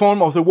is the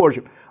form of the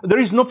worship. There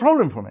is no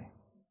problem for me.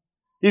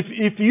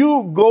 If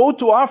you go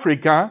to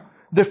Africa,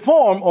 the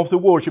form of the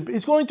worship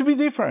is going to be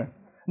different.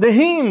 The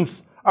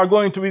hymns are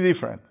going to be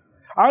different.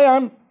 I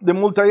am the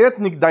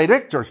multi-ethnic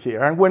director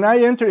here, and when I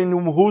enter in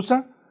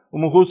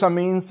Umuhuza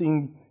means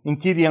in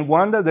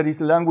Kinyarwanda, that is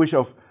the language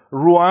of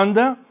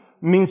Rwanda,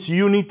 means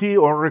unity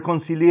or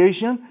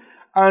reconciliation.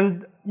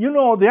 And,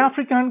 the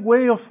African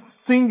way of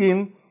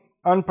singing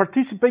and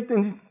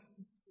participating is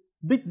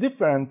a bit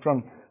different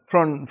from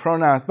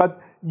us. But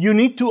you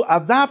need to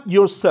adapt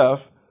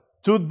yourself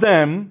to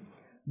them,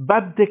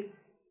 but the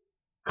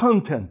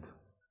content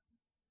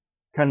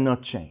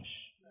cannot change.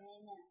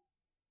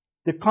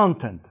 The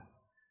content.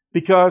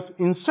 Because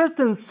in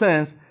certain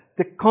sense,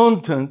 the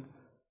content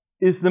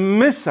is the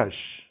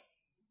message.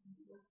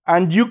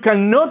 And you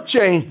cannot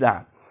change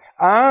that.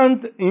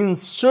 And in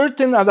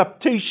certain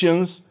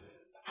adaptations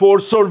for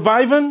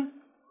surviving,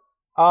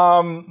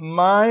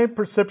 my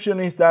perception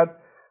is that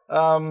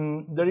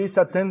there is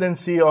a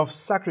tendency of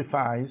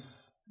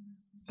sacrifice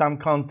some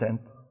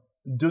content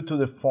due to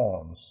the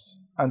forms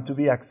and to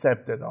be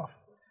accepted of.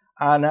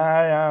 And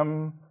I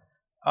am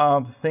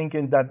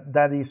thinking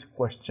that is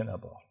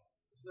questionable.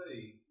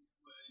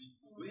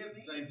 We have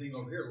the same thing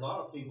over here. A lot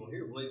of people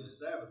here believe the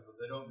Sabbath, but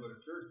they don't go to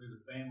church due to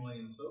family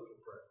and social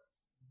pressure.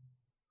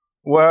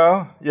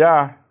 Well,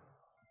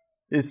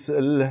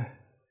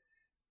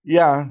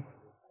 yeah,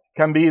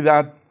 can be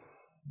that.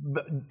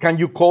 Can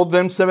you call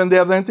them Seventh-day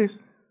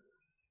Adventists?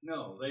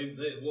 No, they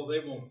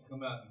won't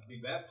come out and be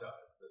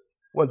baptized,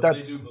 but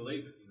that's, they do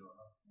believe it.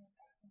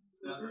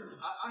 Now,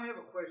 I have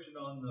a question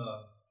on.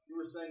 You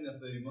were saying that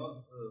the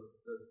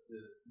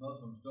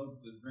Muslims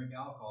don't drink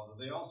alcohol.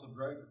 Do they also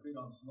drag their feet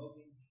on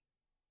smoking?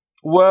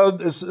 Well,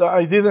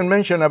 I didn't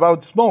mention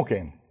about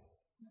smoking,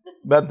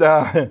 but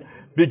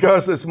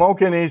because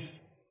smoking is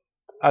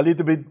a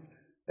little bit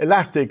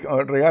elastic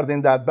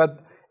regarding that.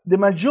 But the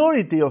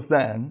majority of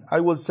them,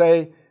 I would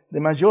say, the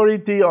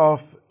majority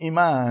of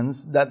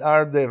imams that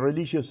are the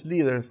religious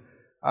leaders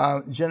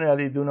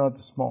generally do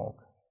not smoke.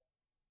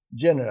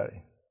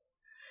 Generally.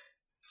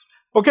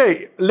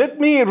 Okay, let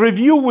me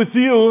review with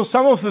you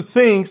some of the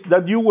things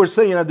that you were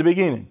saying at the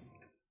beginning.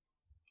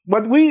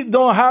 What we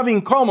don't have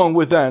in common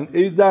with them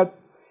is that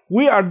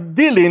we are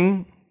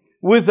dealing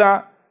with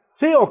a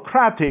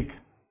theocratic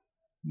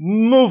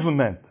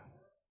movement.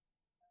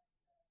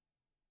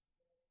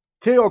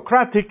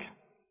 Theocratic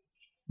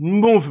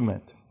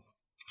movement.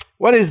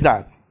 What is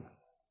that?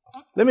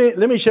 Let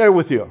me share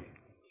with you.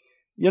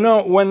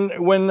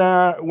 When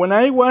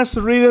I was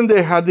reading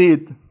the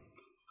Hadith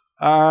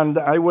and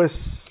I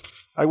was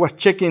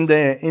checking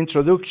the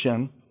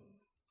introduction,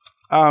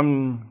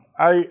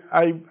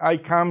 I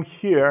come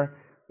here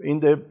in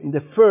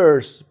the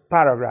first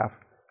paragraph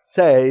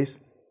says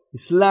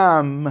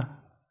Islam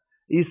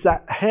is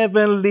a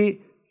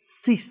heavenly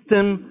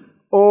system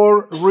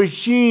or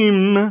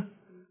regime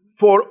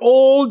for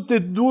all the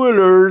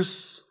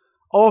dwellers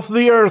of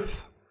the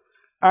earth,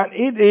 and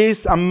it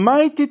is a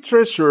mighty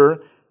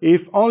treasure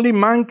if only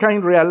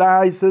mankind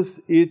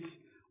realizes its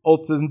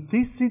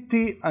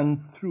authenticity and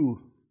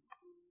truth.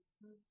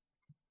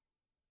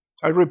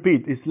 I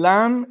repeat,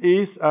 Islam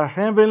is a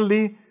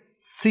heavenly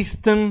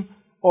system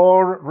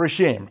or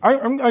regime.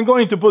 I'm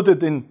going to put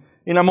it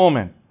in a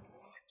moment.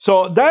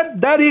 So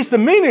that is the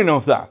meaning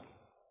of that.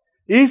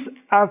 It's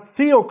a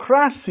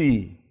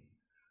theocracy.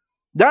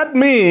 That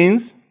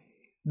means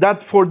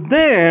that for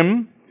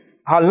them,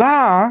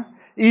 Allah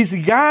is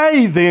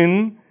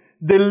guiding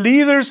the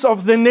leaders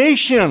of the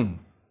nation.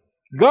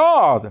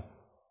 God.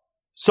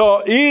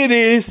 So it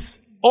is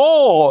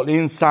all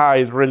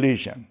inside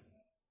religion.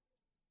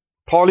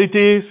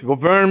 Politics,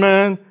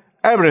 government,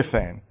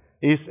 everything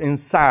is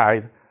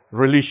inside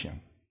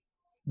religion.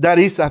 That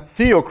is a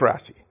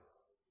theocracy.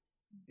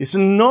 It's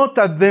not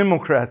a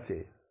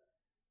democracy.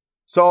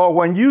 So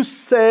when you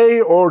say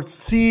or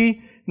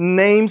see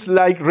names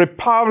like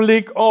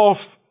Republic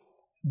of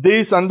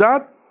this and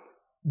that,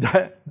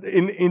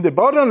 in the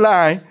bottom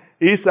line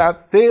is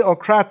a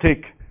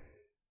theocratic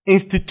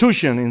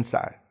institution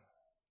inside.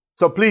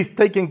 So please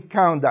take into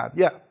account that.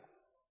 Yeah.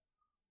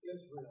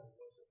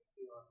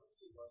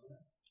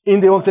 In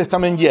the Old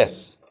Testament,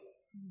 yes.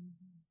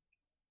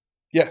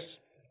 Yes.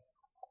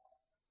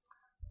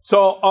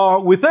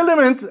 So with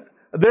elements,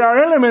 there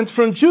are elements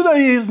from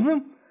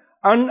Judaism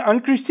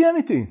and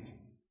Christianity.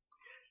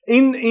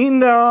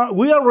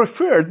 We are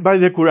referred by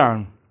the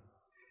Quran.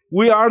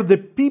 We are the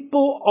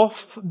people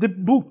of the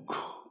book.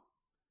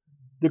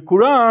 The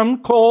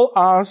Quran calls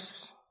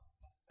us,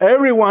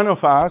 every one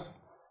of us,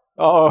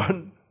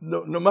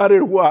 no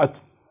matter what.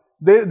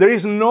 There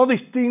is no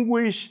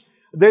distinguish.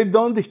 They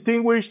don't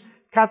distinguish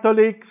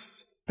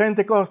Catholics,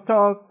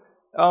 Pentecostals,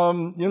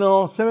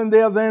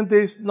 Seventh-day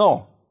Adventists.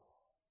 No.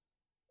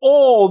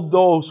 all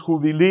those who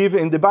believe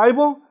in the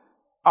Bible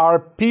are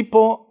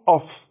people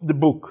of the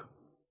book,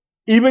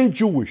 even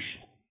Jewish.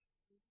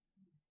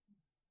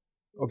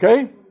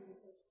 Okay?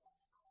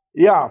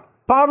 Yeah,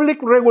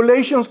 public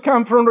regulations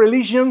come from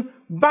religion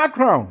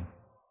background.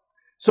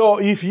 So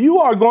if you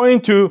are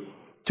going to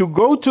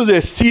go to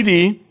the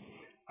city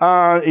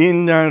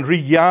in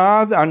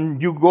Riyadh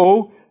and you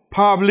go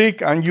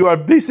public and you are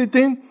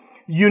visiting,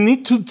 you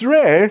need to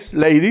dress,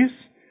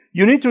 ladies,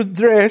 you need to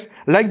dress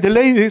like the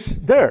ladies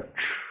there.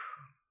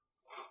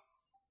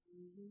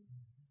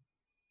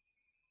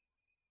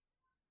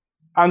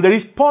 And there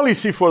is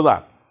policy for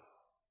that.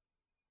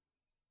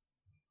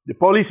 The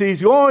policy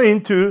is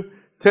going to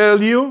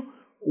tell you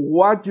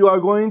what you are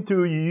going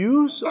to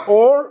use,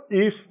 or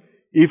if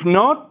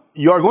not,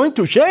 you are going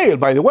to jail,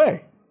 by the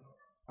way.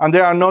 And they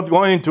are not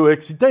going to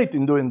hesitate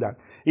in doing that.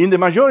 In the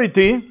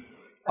majority,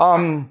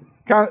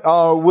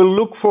 will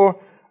look for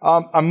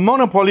a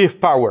monopoly of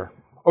power.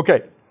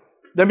 Okay,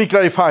 let me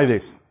clarify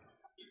this.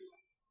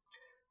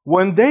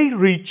 When they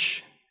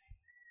reach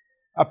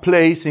a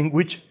place in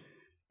which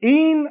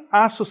in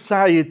a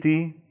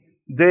society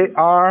they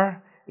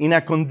are in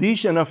a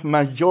condition of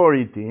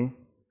majority,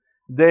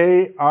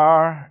 they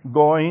are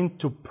going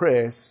to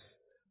press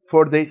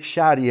for the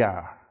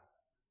Sharia.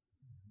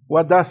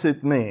 What does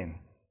it mean?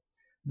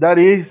 That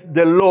is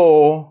the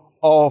law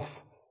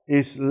of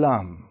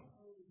Islam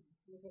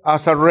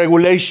as a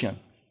regulation.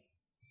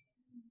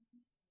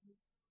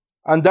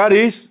 And that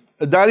is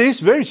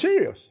very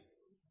serious.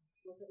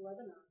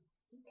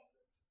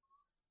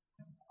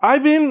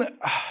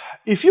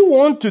 If you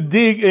want to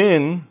dig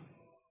in,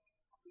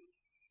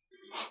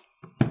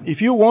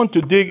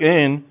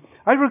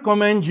 I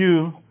recommend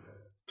you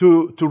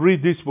to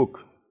read this book.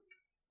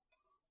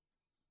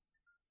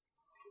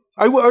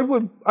 I'm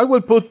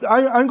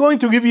going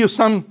to give you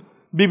some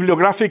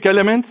bibliographic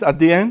elements at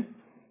the end,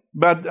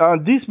 but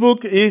this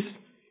book is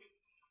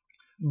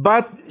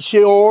Bat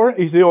Sheor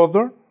is the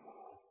author.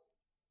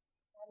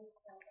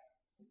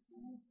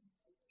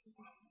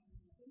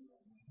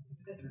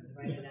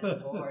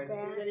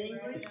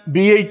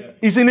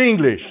 It's in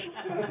English.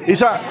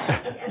 It's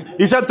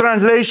a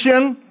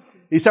translation.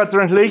 It's a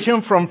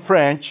translation from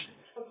French.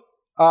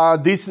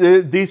 This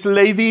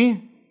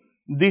lady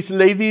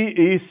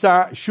is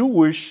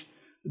Jewish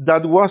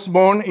that was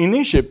born in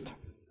Egypt,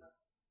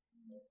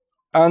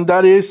 and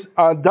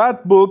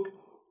that book.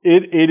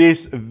 It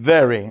is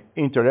very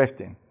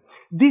interesting.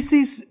 This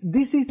is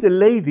the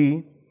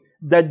lady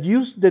that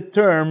used the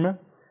term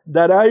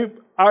that I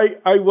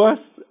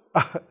was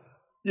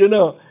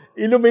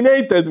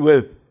illuminated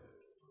with.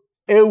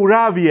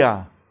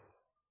 Eurabia.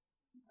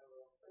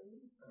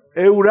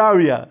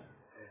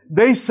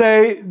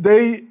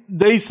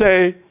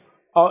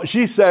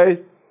 She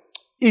said,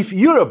 if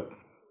Europe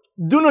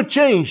do not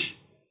change,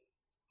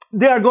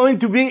 they are going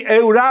to be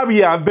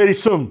Eurabia very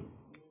soon.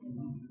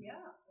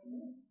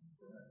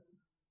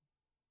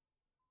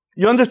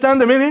 You understand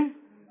the meaning?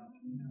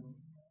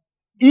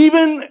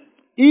 Even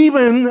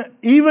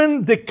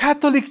the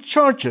Catholic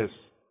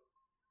churches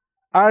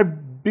are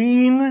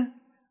being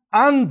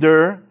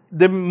under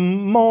the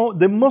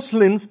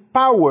Muslims'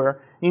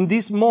 power in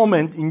this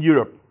moment in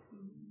Europe.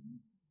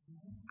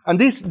 And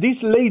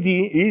this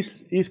lady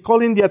is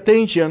calling the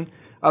attention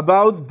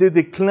about the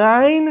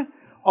decline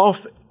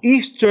of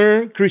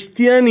Eastern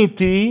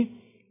Christianity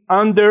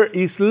under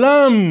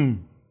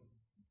Islam.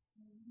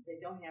 They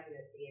don't have it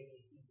at the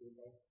ABC, do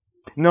they?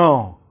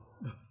 No.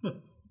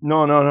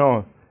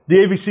 The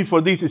ABC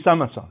for this is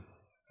Amazon.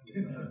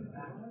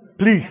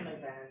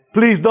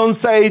 Please don't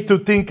say to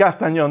Tim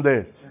Castañón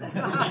this.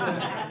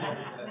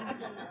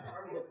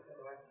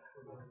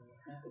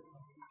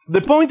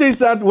 The point is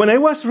that when I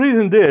was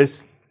reading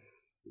this,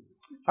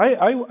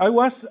 I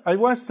was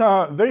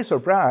very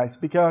surprised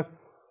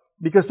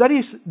because that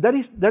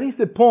is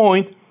the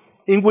point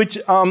in which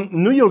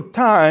New York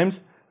Times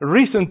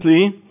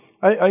recently.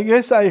 I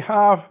guess I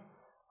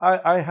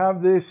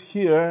have this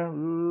here.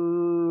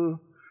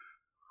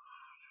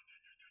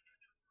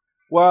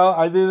 Well,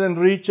 I didn't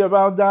reach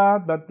about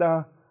that, but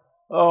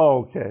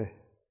okay.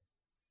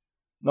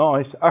 No,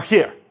 it's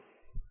here.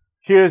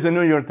 Here is the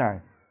New York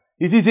Times.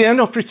 Is this the end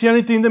of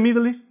Christianity in the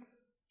Middle East?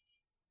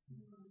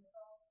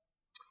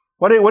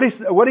 What is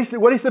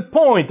the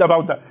point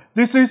about that?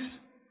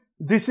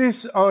 This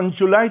is on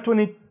July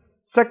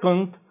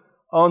 22nd,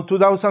 on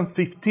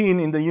 2015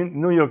 in the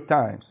New York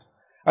Times,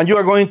 and you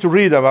are going to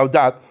read about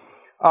that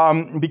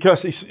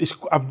because it's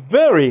a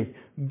very,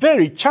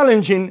 very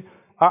challenging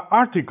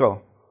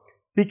article.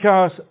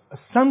 Because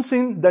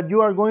something that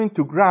you are going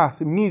to grasp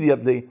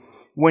immediately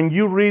when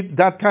you read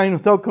that kind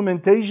of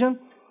documentation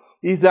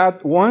is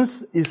that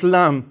once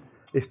Islam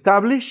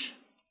established,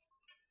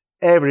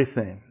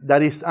 everything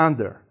that is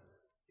under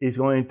is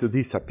going to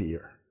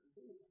disappear.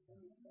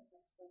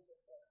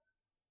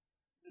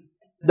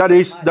 There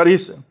is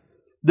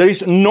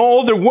no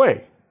other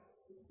way.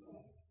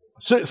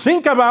 So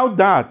think about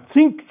that.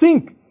 Think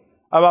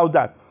about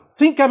that.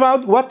 Think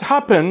about what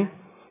happened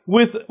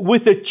with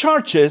the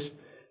churches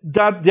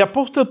that the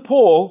Apostle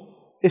Paul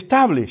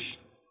established.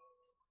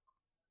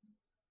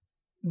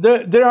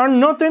 They are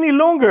not any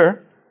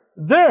longer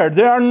there.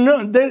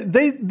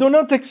 They do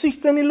not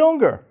exist any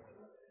longer.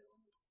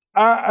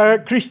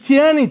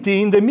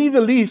 Christianity in the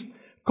Middle East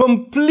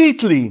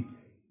completely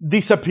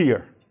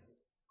disappeared.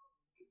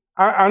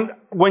 And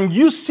when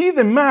you see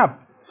the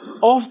map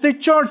of the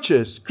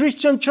churches,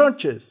 Christian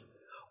churches,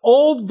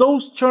 all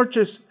those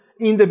churches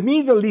in the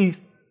Middle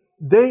East,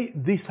 they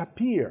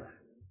disappear.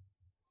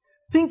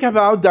 Think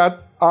about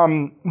that.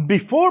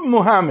 Before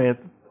Muhammad,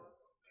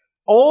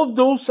 all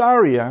those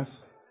areas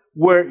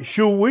were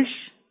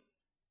Jewish,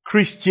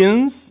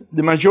 Christians,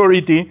 the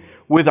majority,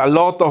 with a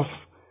lot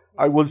of,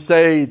 I would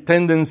say,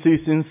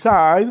 tendencies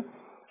inside,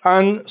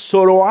 and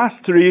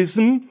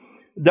Zoroastrianism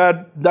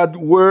that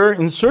were,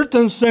 in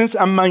certain sense,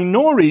 a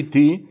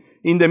minority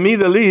in the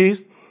Middle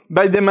East,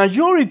 but the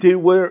majority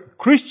were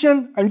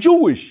Christian and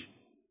Jewish.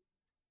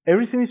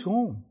 Everything is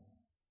gone.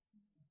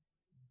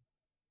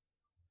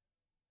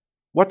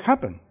 What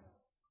happened?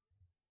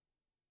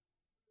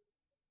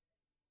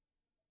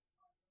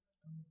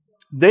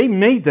 They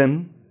made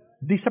them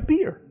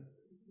disappear.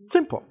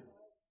 Simple.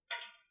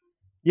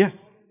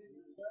 Yes.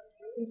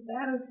 If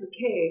that is the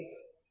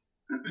case,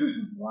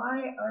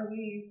 why are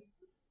we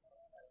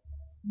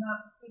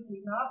not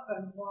speaking up,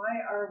 and why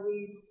are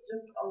we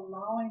just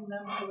allowing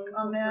them to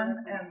come in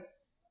and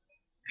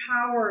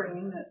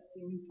cowering, it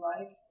seems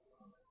like,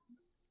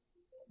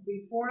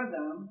 before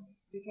them,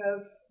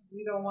 because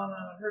we don't want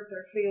to hurt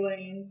their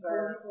feelings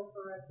or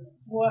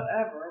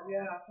whatever.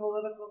 Yeah,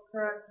 political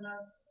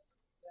correctness.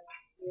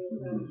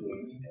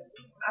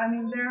 I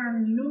mean, there are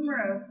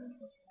numerous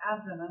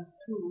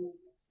Adventists who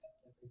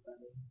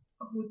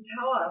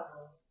tell us,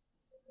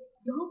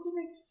 don't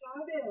get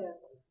excited.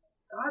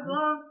 God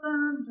loves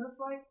them just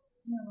like,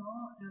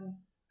 and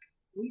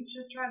we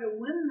should try to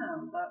win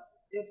them. But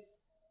if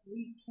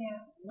we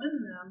can't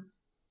win them,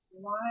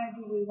 why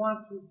do we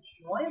want to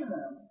join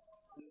them?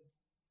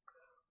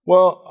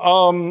 Well,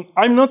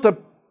 I'm not a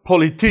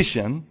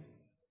politician.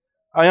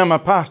 I am a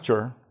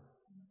pastor.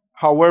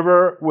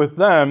 However, with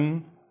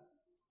them,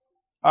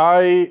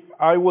 I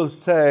will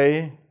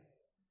say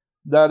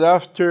that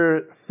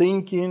after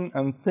thinking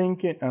and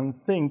thinking and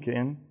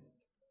thinking,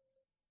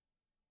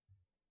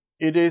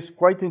 it is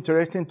quite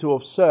interesting to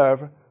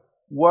observe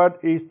what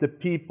is the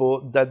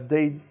people that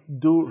they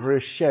do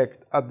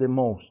reject at the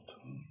most.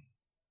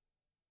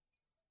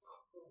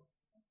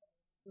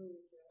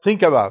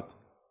 Think about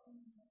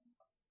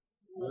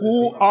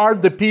who are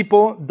the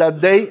people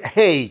that they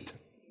hate.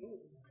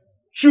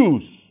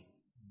 Choose.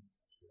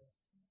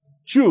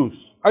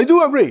 I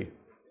do agree.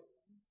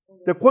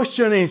 The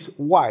question is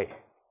why?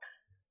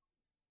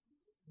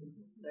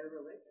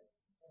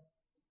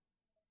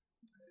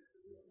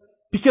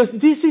 Because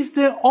this is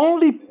the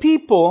only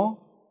people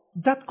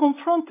that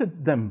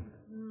confronted them.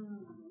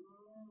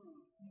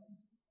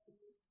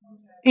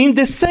 In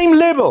the same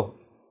level.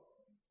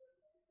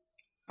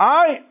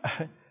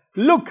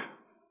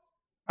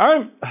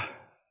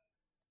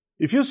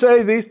 If you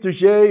say this to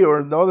Jay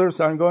or the others,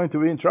 I'm going to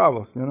be in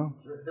trouble,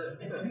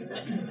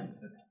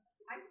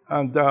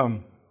 And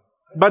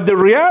but the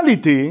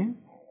reality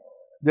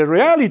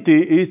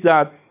is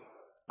that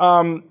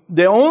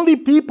the only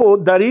people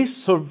that is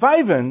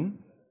surviving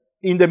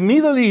in the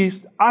Middle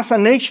East as a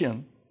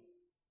nation,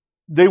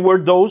 they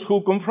were those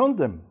who confront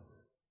them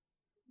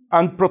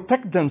and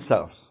protect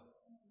themselves.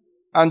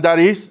 And that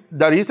is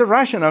the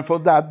rationale for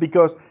that,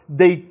 because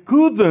they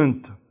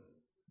couldn't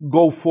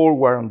go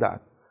forward on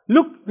that.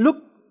 Look,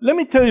 let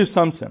me tell you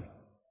something.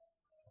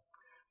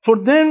 For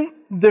them,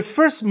 the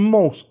first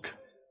mosque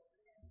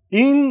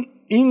in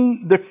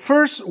the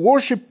first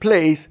worship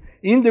place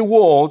in the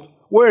world,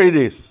 where it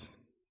is?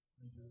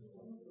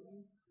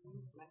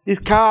 It's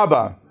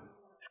Kaaba.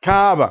 It's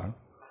Kaaba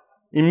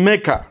in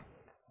Mecca.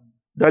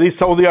 That is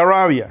Saudi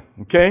Arabia.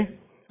 Okay?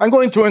 I'm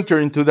going to enter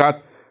into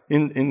that.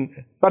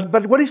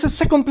 But what is the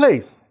second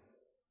place?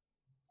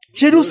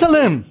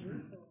 Jerusalem.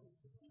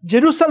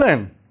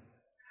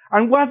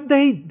 And what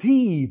they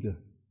did,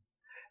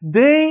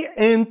 they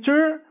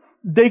entered,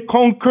 they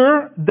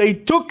conquered, they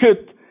took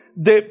it,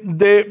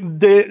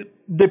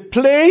 the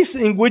place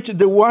in which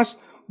there was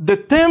the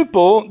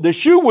temple, the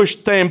Jewish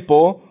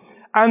temple,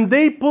 and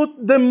they put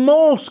the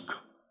mosque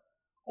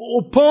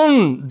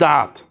upon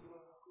that.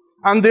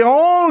 And the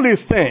only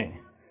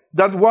thing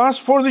that was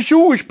for the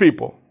Jewish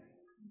people,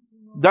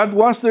 that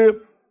was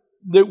the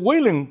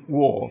Wailing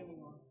Wall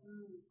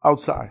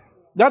outside.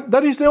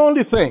 That is the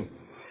only thing.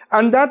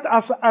 And that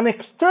as an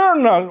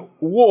external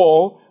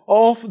wall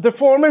of the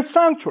former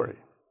sanctuary.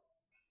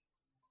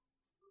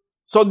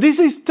 So this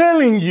is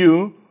telling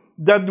you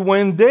that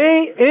when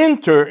they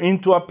enter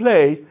into a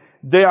place,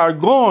 they are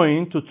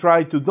going to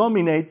try to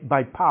dominate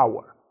by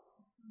power.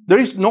 There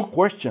is no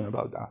question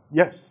about that.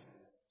 Yes?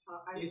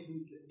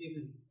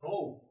 Isn't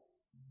Pope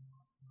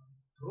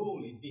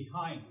truly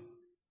behind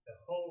the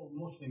whole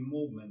Muslim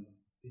movement,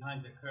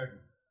 behind the curtain?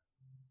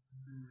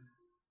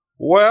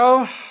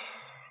 Well,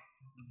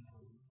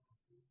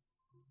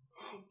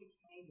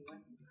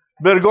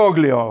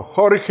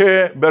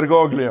 Jorge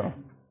Bergoglio.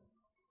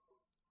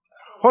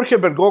 Jorge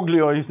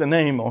Bergoglio is the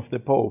name of the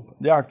Pope,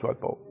 the actual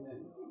Pope.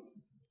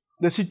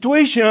 The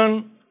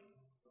situation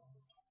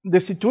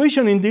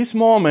in this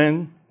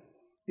moment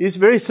is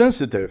very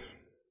sensitive.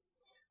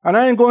 And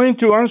I am going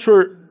to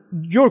answer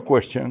your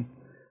question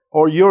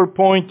or your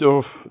point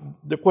of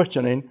the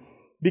questioning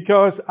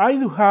because I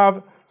do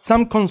have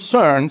some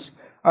concerns,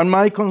 and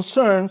my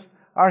concerns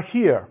are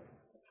here.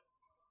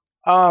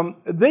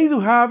 They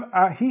do have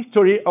a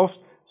history of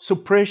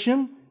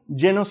suppression,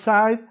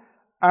 genocide,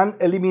 and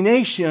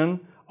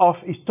elimination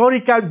of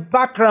historical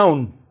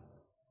background.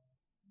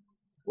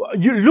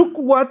 You look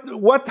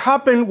what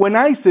happened when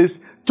ISIS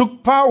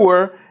took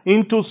power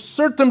into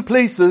certain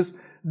places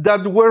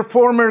that were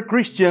former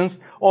Christians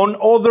on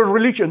other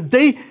religions.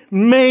 They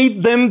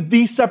made them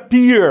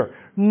disappear.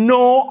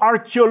 No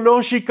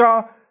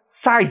archaeological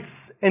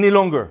sites any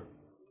longer.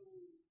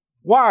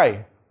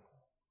 Why?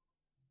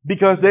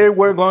 Because they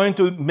were going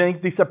to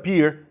make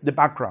disappear the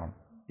background.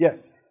 Yes?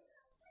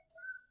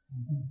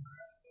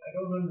 I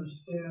don't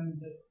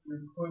understand your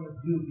point of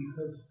view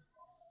because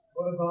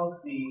what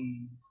about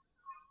the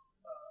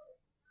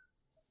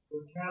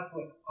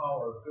Catholic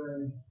power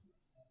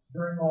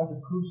during all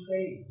the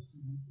Crusades?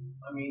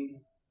 I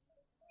mean,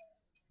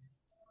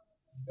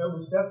 there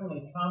was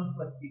definitely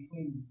conflict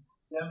between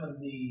them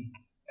and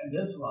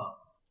Islam,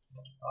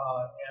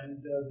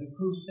 and the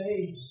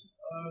Crusades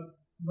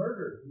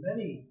murdered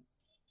many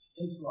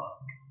Islam.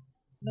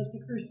 But the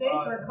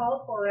Crusades were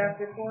called for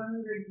after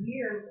 400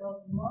 years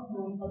of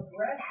Muslim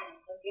aggression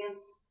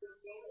against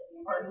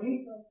Christianity. Pardon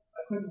me?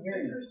 I couldn't hear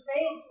The you.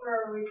 Crusades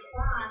were a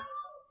response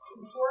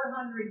to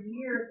 400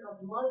 years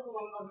of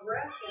Muslim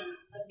aggression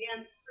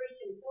against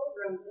Christian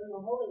pilgrims in the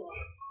Holy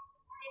Land.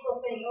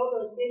 People think, oh,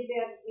 those big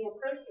bad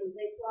Christians,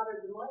 they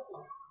slaughtered the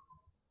Muslims.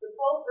 The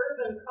Pope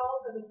Urban called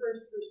for the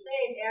First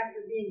Crusade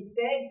after being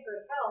begged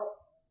for help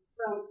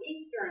from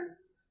Eastern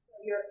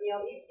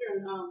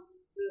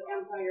the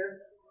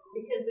Empire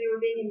because they were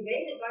being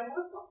invaded by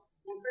Muslims,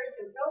 and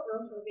Christian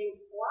pilgrims were being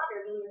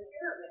slaughtered in their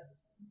caravans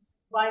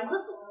by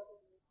Muslims.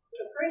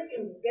 So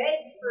Christians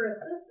begged for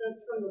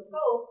assistance from the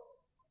Pope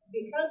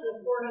because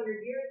of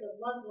 400 years of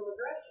Muslim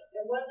aggression.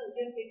 It wasn't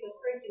just because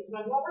Christians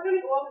went, well, we're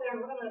going to go over there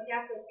and we're going to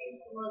attack those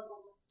peaceful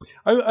Muslims.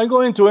 I'm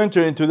going to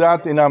enter into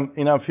that in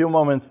a few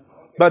moments,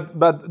 but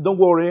don't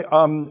worry.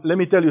 Let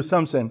me tell you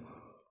something.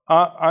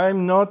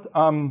 I'm not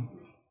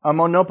a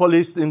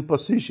monopolist in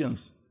positions,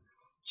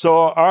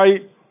 so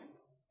I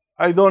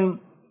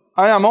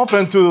am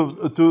open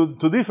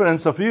to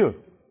difference of view.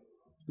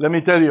 Let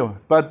me tell you.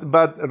 But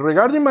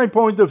regarding my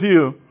point of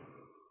view,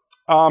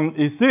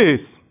 is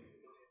this: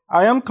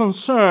 I am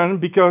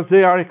concerned because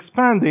they are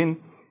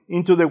expanding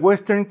into the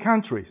Western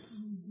countries,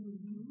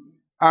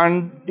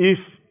 and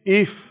if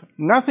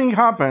nothing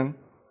happens,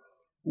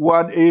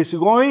 what is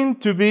going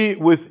to be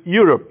with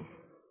Europe,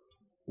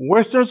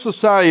 Western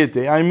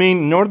society, I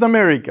mean North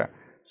America,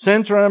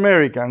 Central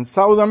America, and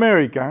South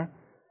America,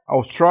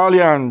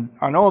 Australia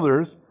and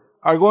others,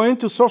 are going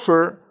to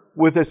suffer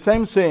with the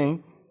same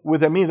thing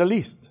with the Middle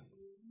East.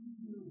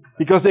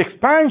 Because the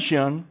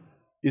expansion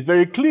is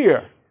very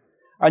clear.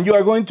 And you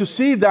are going to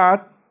see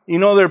that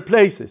in other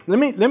places. Let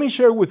me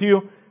share with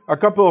you a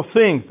couple of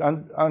things.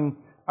 And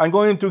I'm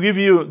going to give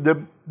you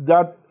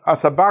that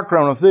as a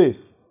background of this.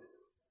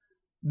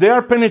 They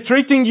are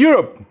penetrating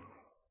Europe.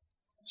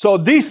 So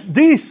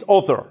this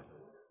author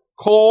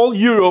called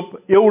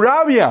Europe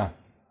Eurabia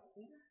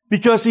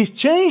because it's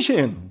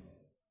changing.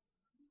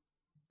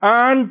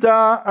 And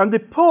the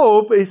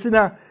Pope is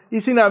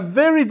in a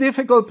very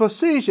difficult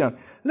position.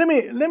 Let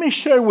me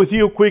share with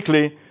you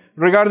quickly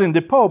regarding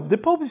the Pope. The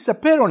Pope is a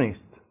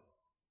Peronist.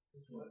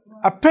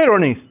 A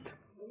Peronist.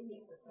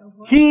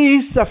 He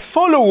is a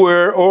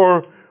follower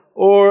or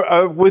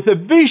with a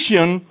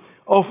vision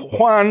of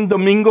Juan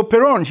Domingo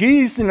Perón.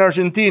 He is an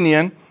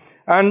Argentinian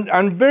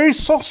and very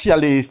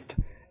socialist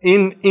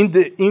in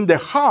the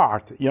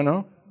heart, you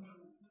know.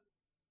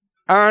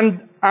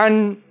 And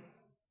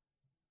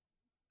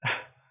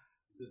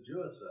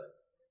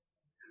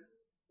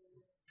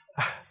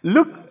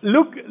look,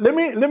 let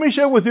me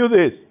share with you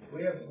this.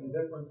 We have some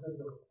differences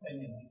of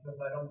opinion because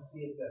I don't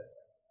see it that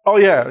way. Oh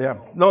yeah.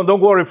 No,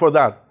 don't worry for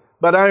that.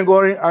 But I'm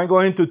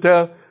going to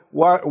tell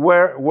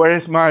where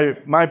is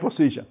my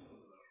position.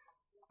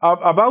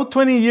 About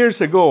 20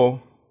 years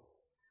ago,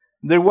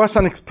 there was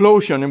an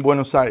explosion in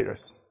Buenos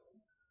Aires.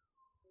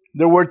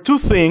 There were two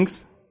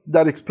things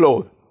that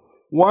exploded.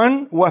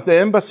 One was the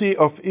embassy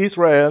of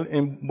Israel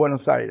in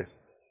Buenos Aires.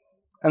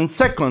 And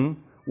second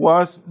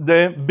was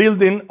the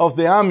building of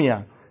the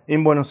AMIA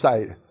in Buenos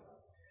Aires.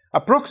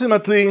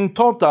 Approximately in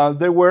total,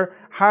 there were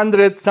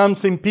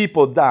 100-something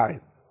people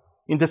died.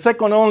 In the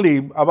second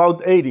only,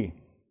 about 80.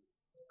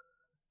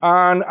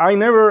 And I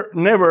never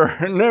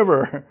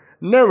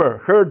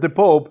heard the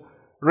Pope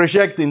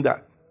rejecting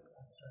that.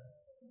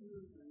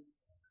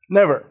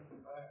 Never.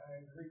 I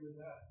agree with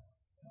that.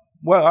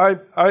 Well,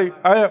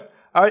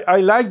 I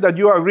like that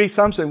you agree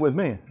something with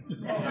me.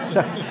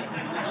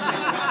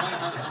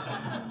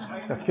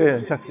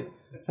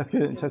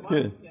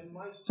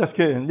 Just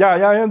kidding. Yeah,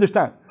 I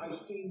understand. I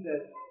see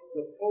that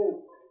the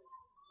Pope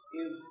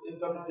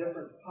of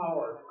different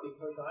power,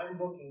 because I'm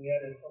looking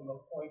at it from the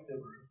point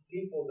of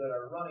people that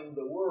are running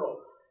the world.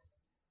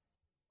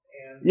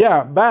 And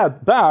yeah,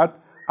 but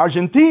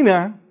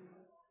Argentina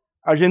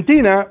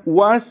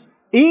was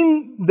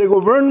in the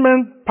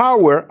government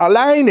power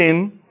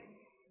aligning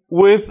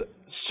with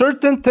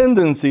certain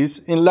tendencies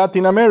in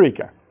Latin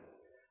America.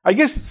 I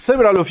guess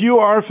several of you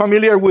are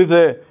familiar with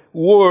the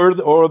word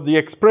or the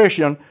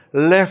expression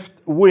left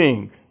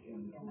wing.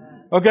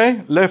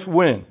 Okay? Left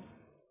wing.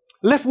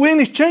 Left wing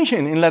is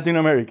changing in Latin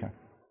America.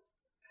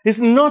 It's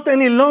not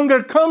any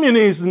longer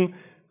communism.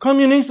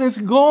 Communism is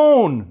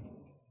gone.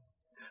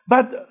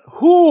 But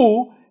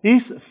who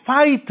is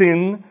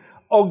fighting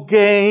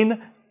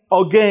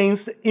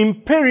against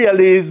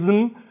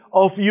imperialism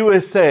of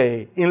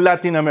USA in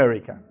Latin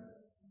America?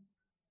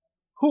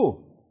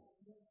 Who?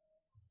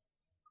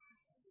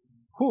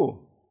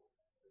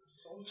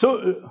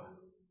 So,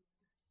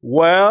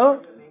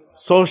 well,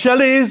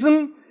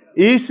 socialism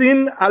is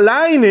in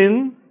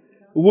aligning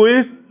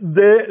with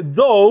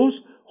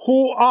those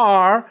who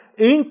are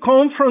in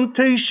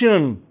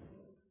confrontation.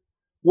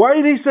 Why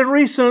is the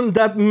reason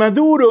that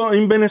Maduro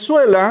in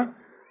Venezuela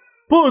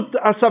put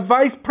as a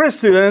vice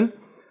president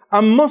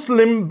a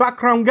Muslim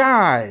background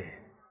guy,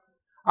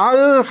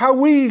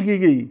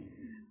 al-Hawigi,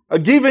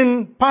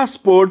 giving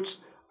passports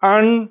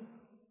and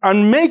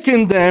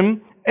making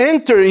them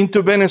enter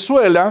into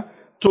Venezuela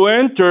to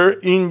enter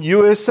in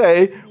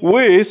USA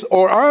with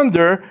or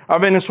under a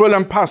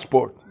Venezuelan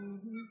passport?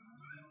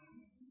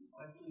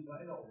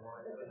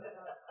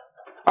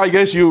 I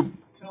guess you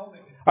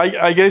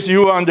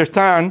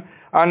understand,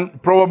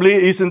 and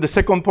probably is in the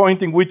second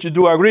point in which you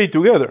do agree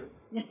together.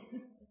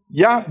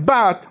 Yeah,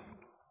 but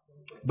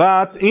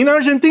in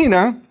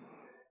Argentina,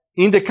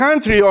 in the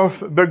country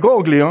of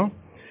Bergoglio,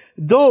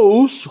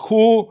 those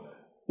who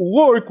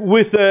work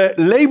with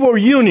labor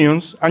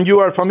unions, and you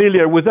are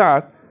familiar with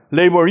that,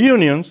 labor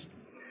unions,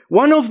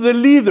 one of the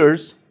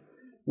leaders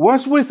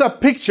was with a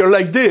picture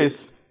like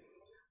this,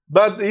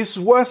 but this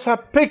was a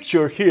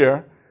picture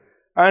here,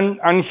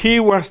 and he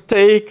was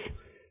taken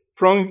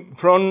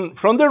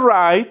from the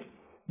right.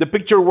 The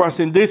picture was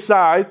in this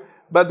side,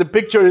 but the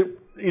picture,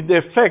 the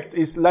effect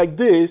is like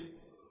this.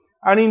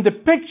 And in the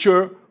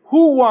picture,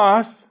 who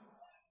was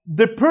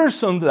the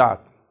person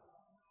that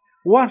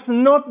was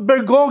not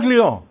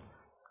Bergoglio,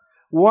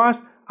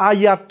 was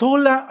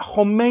Ayatollah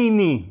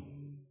Khomeini.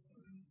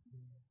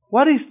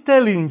 What is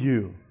telling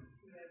you?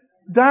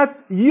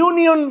 That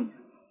union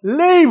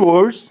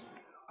laborers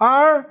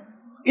are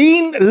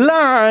in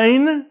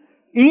line,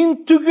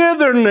 in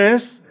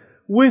togetherness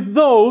with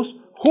those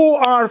who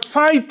are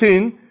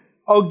fighting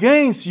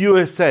against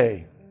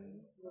USA.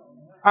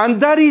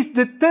 And that is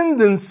the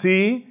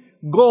tendency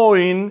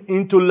going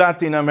into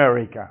Latin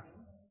America.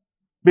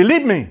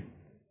 Believe me.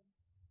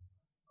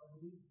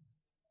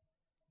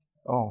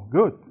 Oh,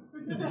 good.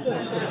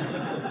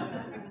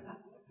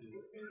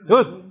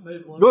 Good.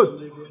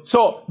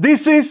 So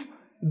this is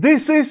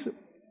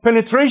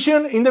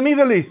penetration in the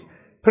Middle East,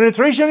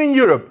 penetration in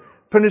Europe,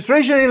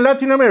 penetration in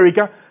Latin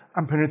America,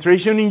 and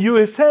penetration in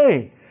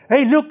USA.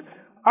 Hey, look,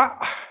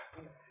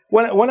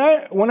 when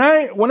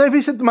I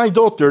visited my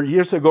daughter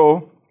years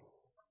ago,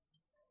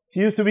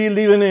 she used to be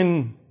living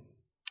in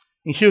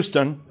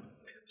Houston.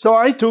 So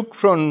I took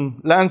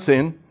from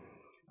Lansing,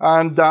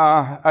 and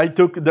I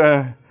took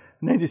the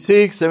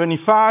 96,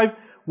 75.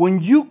 When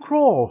you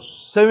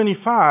cross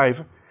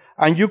 75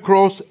 and you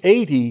cross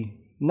 80,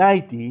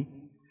 90,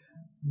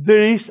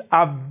 there is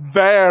a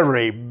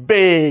very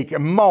big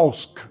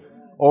mosque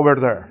over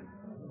there.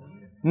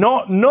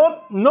 Not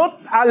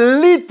a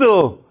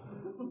little.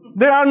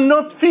 There are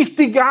not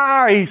 50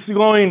 guys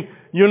going,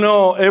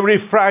 every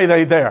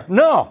Friday there.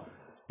 No.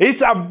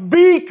 It's a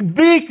big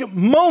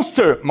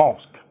monster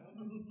mosque.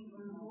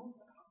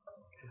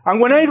 And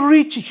when I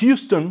reach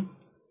Houston,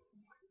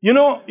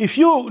 if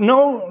you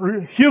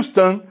know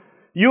Houston,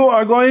 you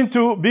are going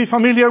to be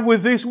familiar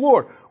with this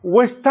word,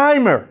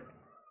 Westheimer.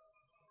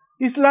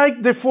 It's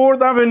like the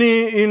 4th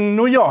Avenue in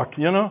New York,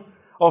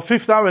 or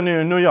 5th Avenue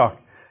in New York.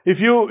 If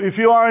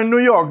you are in New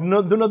York,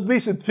 do not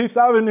visit 5th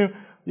Avenue,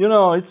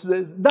 it's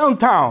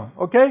downtown,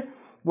 okay?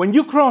 When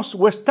you cross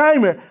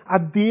Westheimer,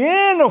 at the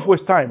end of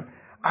Westheimer,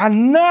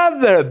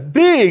 another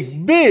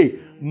big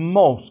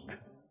mosque.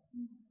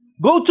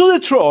 Go to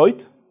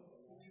Detroit,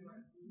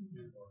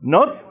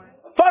 not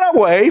far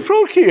away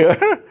from here,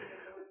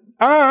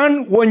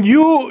 and when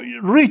you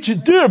reach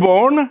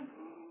Dearborn,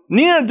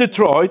 near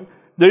Detroit,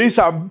 there is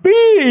a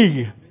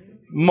big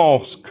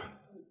mosque.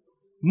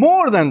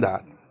 More than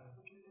that.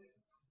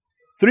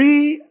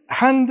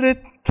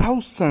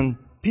 300,000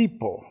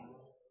 people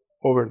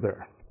over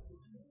there.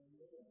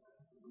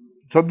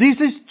 So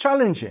this is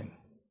challenging.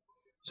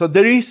 So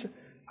there is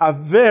a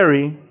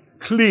very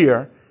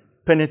clear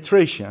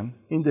penetration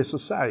in the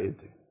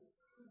society.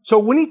 So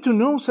we need to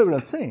know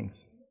several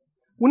things.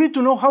 We need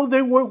to know how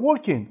they were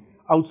working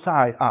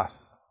outside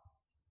us.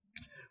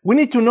 We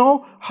need to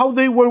know how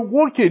they were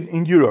working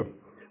in Europe.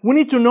 We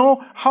need to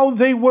know how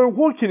they were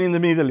working in the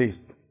Middle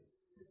East.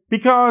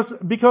 Because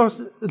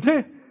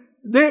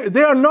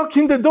they are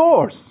knocking the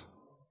doors.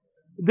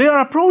 They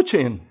are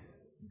approaching.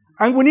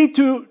 And we need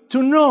to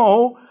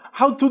know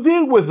how to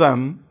deal with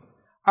them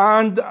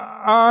and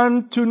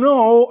to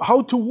know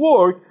how to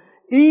work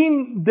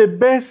in the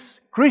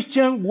best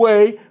Christian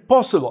way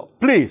possible.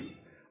 Please,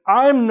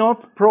 I'm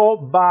not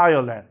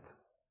pro-violent.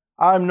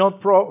 I'm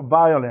not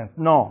pro-violence.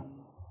 No,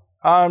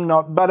 I'm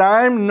not. But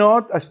I'm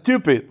not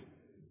stupid.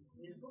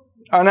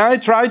 And I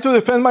try to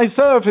defend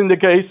myself in the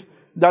case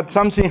that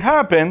something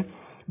happened.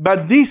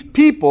 But these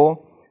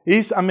people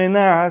is a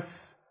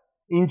menace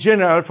in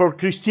general for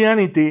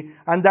Christianity,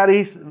 and that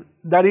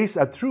is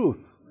a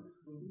truth.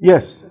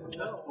 Yes.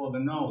 Just for the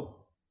note,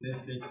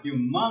 there's a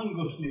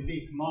humongously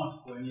big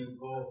mosque when you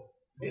go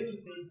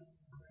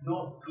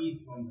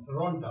northeast from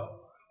Toronto,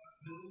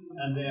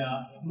 and there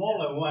are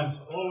smaller ones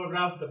all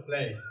around the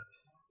place.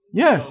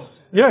 Yes, so,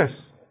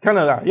 yes,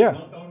 Canada, yeah.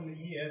 Not only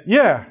here.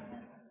 Yeah,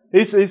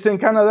 it's in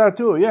Canada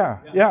too, yeah.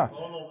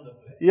 All over the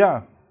place.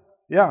 Yeah.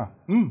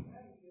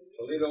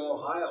 Toledo,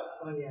 Ohio,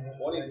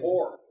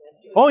 24.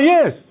 Oh,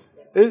 yes,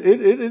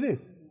 it is.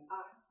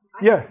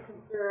 Yeah. I'm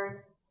concerned,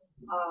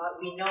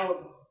 we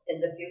know in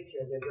the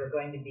future that we're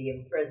going to be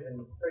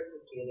imprisoned,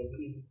 persecuted,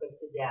 even put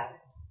to death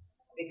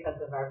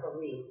because of our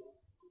beliefs.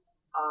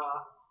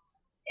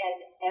 And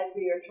as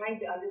we are trying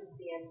to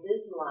understand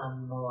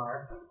Islam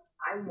more,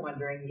 I'm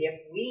wondering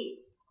if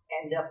we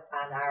end up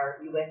on our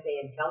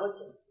USA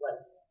intelligence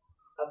list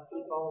of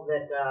people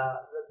that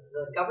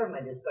the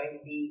government is going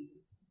to be,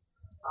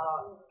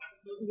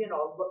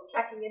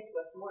 checking into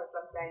us more.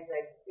 Sometimes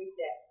I think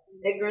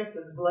that ignorance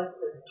is bliss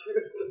is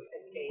true.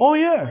 Oh,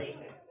 yeah.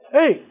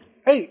 Hey,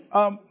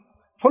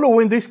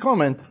 following this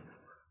comment,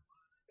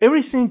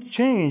 everything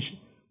changed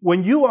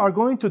when you are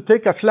going to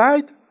take a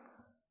flight.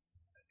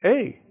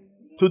 Hey,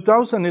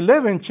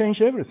 2011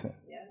 changed everything.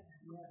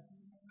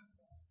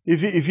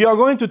 If you are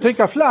going to take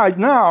a flight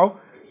now,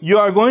 you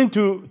are going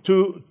to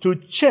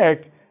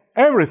check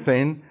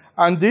everything,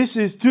 and this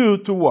is due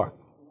to what?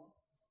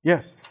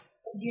 Yes.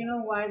 Do you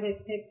know why they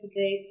picked the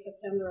date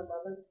September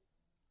 11th?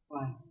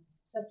 Why?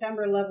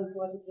 September 11th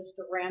wasn't just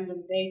a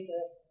random date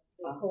that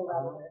they pulled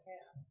out of their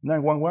hat.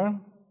 911?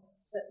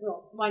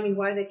 No, I mean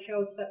why they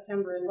chose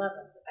September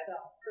 11th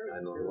itself. I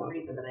know the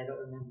reason, but I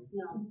don't remember.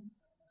 No.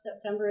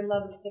 September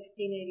 11th,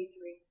 1683.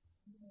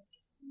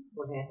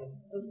 What happened?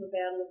 It was the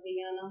Battle of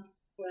Vienna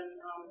when,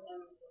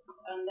 and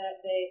on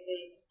that day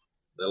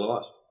They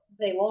lost.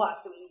 they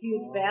lost. It was a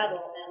huge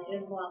battle, and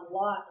Islam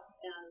lost,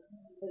 and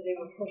they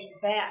were pushed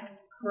back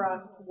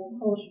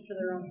closer to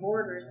their own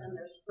borders, and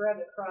their spread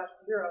across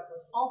Europe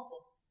was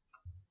halted.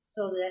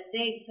 So that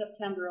date,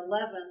 September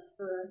 11th,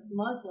 for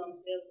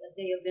Muslims is a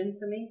day of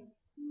infamy,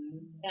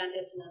 and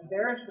it's an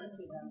embarrassment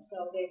to them.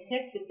 So they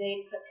picked the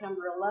date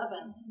September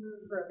 11th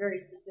for a very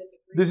specific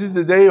reason. This is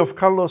the day of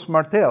Carlos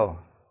Martel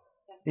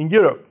in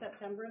Europe.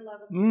 September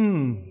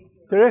 11th.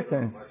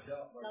 Interesting.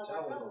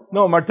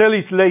 No, Martel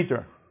is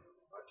later.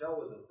 Martel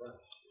was in France.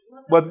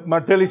 But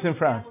Martel is in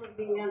France.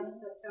 Vienna,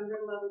 September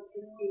 11th,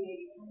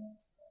 1683.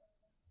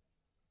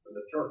 For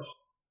the Turks.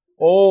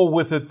 Oh,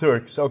 with the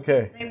Turks,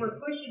 okay. They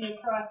were pushing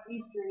across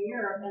Eastern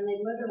Europe, and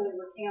they literally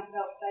were camped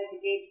outside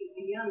the gates of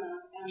Vienna,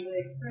 and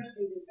the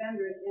Christian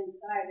defenders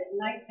inside at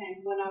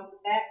nighttime went out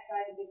the back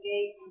side of the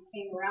gate and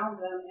came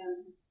around them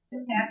and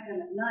attacked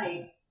them at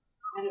night,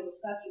 and it was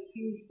such a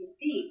huge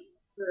defeat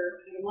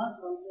for the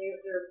Muslims.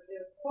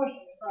 Their push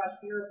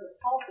across Europe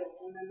was halted,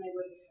 and then they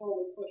were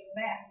slowly pushed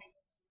back.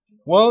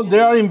 Well,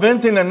 they are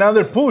inventing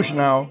another push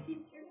now.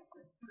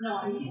 No,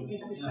 I mean,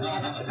 just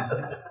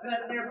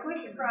but their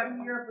push across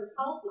Europe was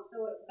halted,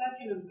 so it's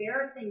such an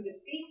embarrassing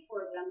defeat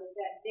for them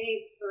that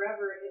date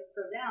forever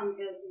for them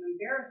is an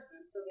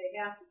embarrassment. So they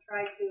have to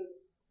try to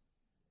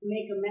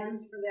make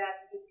amends for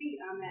that defeat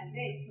on that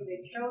date. So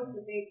they chose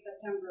the date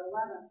September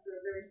 11th for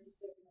a very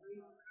specific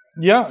reason.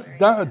 Yeah,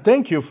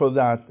 thank you for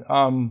that.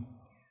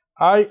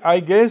 I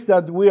guess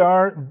that we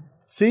are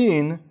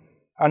seeing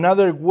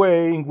another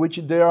way in which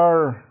they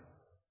are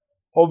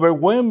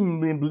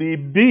overwhelmingly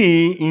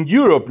be in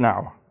Europe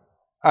now.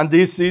 And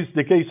this is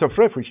the case of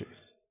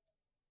refugees.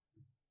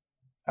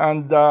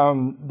 And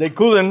they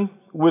couldn't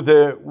with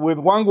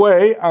one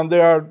way, and they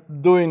are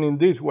doing in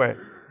this way.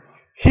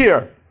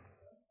 Here,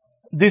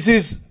 this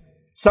is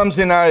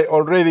something I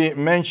already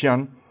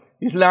mentioned.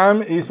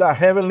 Islam is a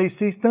heavenly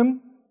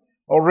system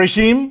or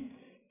regime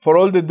for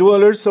all the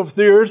dwellers of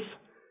the earth,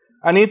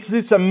 and it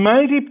is a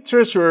mighty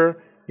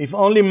treasure if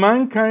only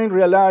mankind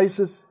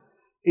realizes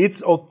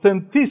its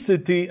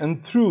authenticity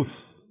and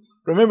truth.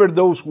 Remember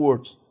those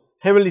words.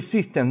 Heavenly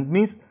system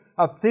means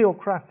a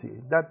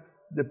theocracy. That's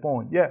the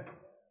point. Yeah.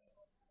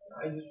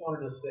 I just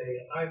wanted to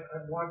say, I'm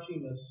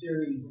watching a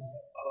series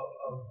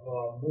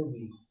of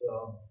movies.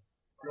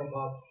 I'm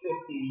about 50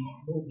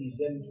 movies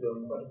into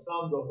them, but it's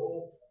on the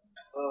whole.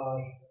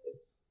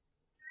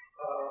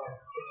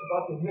 It's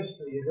about the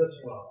history of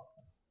Islam.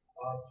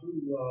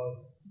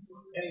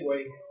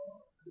 Anyway,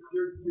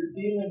 you're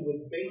dealing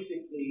with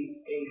basically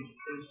a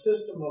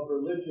system of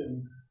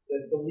religion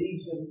that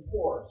believes in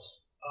force,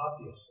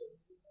 obviously.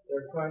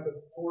 They're trying to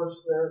force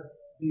their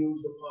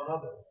views upon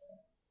others.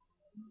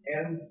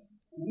 And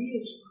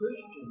we as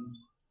Christians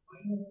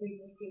I don't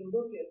think we can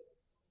look at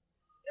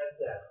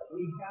that.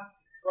 We have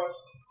to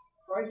trust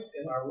Christ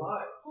in our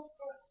lives.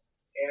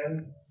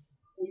 And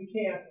we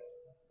can't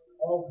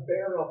all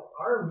bear up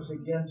arms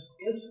against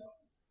Islam.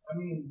 I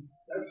mean,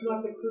 that's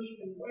not the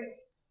Christian way.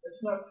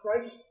 That's not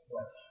Christ's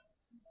way.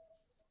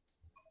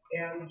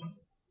 And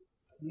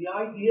the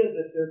idea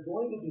that they're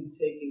going to be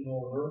taking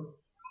over,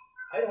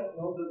 I don't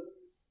know that.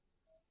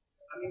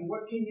 I mean,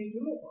 what can you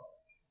do about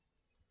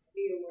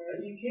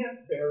it? You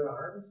can't bear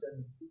arms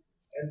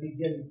and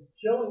begin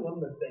killing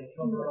them if they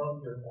come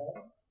around your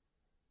home.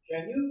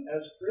 Can you,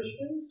 as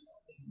Christians?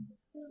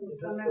 Is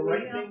this the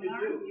right thing to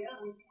do?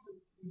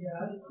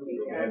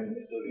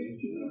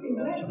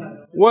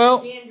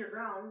 Well,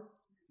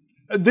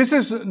 this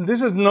is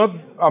not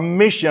a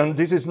mission.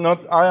 This is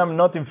not. I am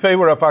not in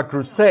favor of a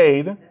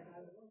crusade,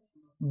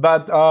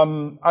 but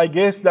I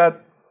guess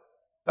that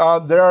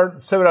there are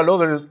several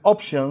other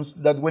options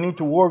that we need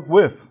to work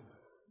with,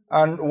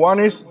 and one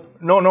is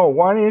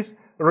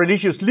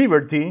religious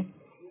liberty,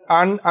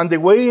 and the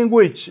way in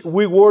which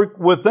we work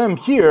with them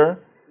here,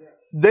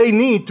 they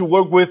need to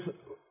work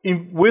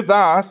with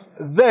us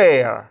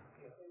there.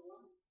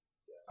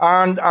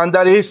 And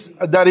that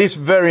is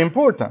very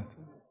important.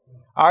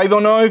 I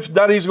don't know if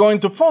that is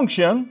going to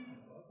function,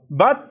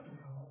 but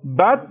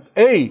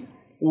hey,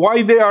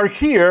 why they are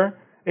here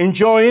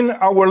enjoying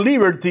our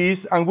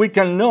liberties and we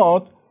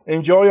cannot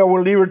enjoy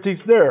our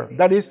liberties there?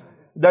 That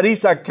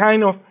is a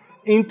kind of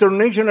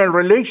international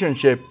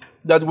relationship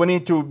that we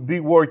need to be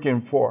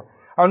working for.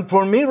 And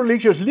for me,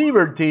 religious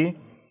liberty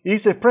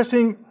is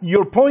expressing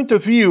your point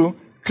of view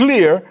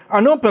clear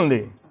and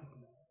openly.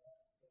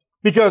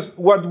 Because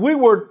what we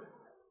were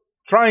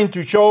trying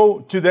to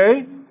show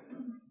today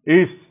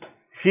is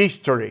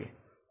history.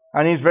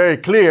 And it's very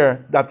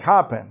clear that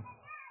happened.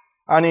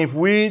 And if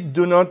we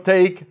do not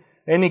take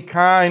any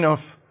kind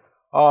of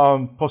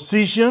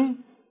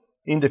position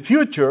in the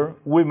future,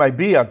 we might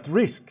be at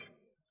risk.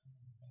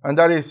 And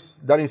that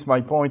is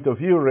my point of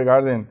view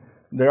regarding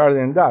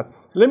that.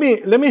 Let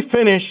me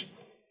finish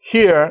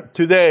here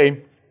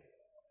today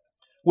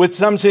with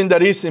something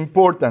that is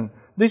important.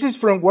 This is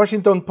from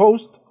Washington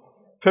Post,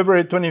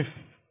 February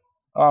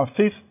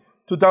 25th,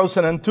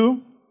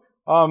 2002.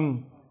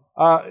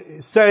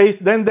 It says,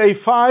 then they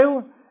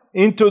file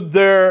into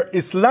their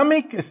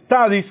Islamic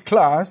studies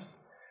class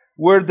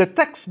where the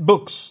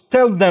textbooks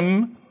tell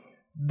them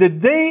the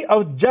day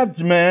of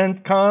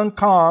judgment can't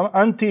come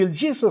until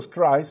Jesus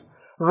Christ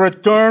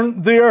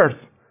return the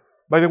earth.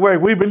 By the way,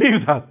 we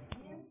believe that.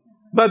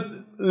 But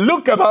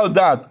look about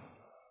that.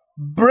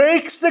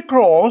 Breaks the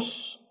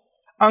cross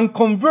and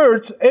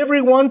converts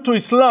everyone to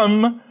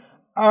Islam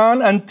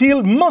and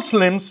until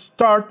Muslims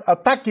start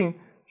attacking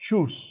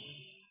Jews.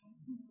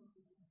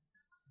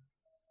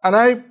 And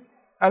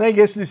I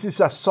guess this is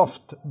a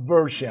soft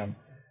version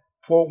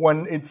for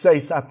when it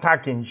says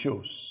attacking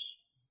Jews,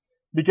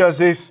 because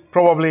it's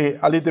probably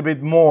a little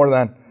bit more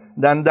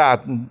than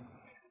that.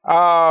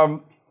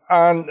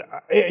 And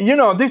you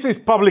know, this is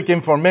public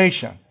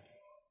information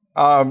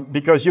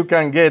because you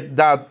can get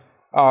that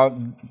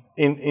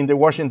in the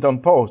Washington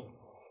Post.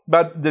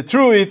 But the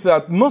truth is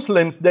that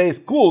Muslims' day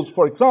schools,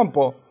 for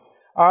example,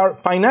 are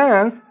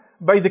financed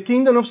by the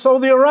Kingdom of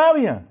Saudi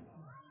Arabia.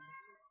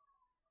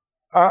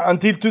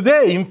 Until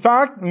today, in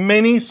fact,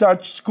 many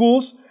such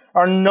schools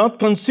are not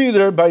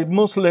considered by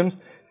Muslims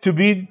to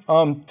be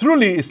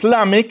truly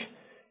Islamic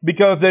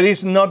because there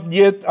is not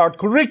yet a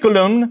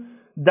curriculum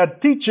that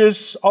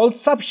teaches all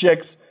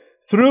subjects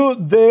through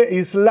the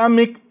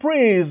Islamic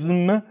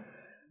prism,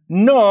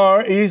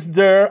 nor is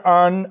there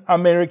an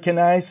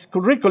Americanized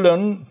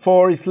curriculum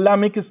for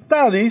Islamic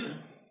studies,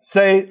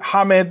 say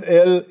Hamed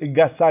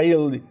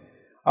El-Ghazali,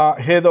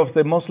 head of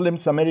the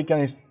Muslims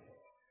American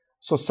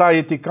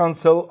Society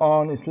Council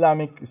on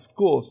Islamic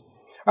Schools.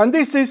 And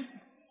this is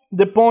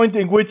the point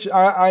in which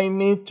I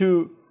need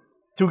to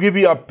give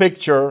you a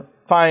picture,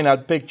 final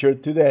picture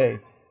today,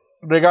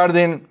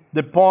 regarding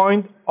the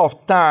point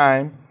of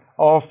time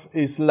of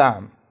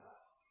Islam.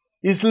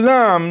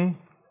 Islam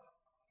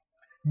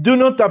do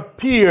not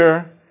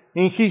appear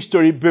in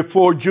history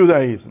before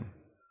Judaism.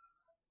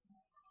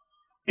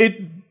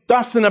 It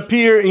doesn't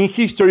appear in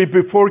history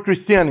before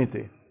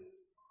Christianity.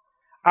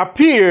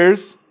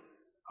 Appears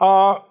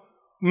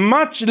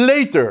much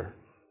later,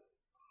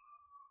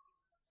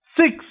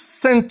 6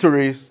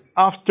 centuries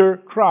after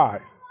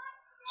Christ.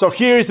 So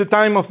here is the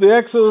time of the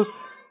Exodus,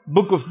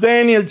 Book of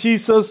Daniel,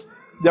 Jesus,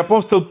 the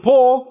Apostle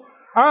Paul,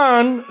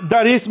 and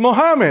that is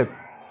Muhammad.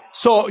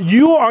 So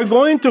you are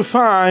going to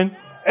find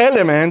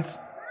elements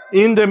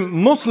in the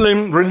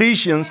Muslim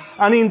religions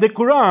and in the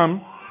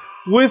Quran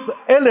with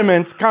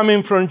elements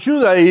coming from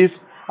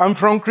Judaism and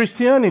from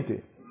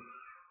Christianity.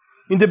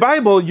 In the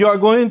Bible, you are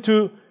going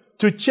to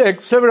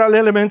check several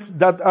elements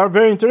that are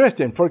very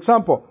interesting. For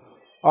example,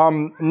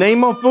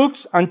 name of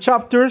books and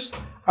chapters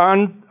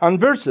and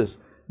verses.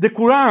 The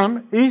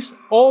Quran is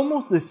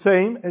almost the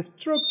same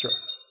structure.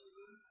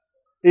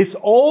 It's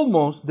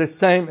almost the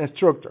same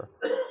structure,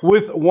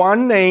 with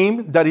one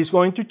name that is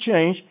going to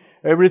change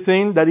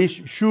everything that is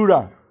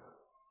Shura.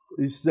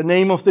 It's the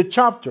name of the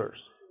chapters.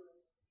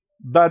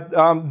 But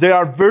there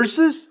are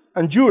verses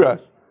and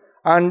juras.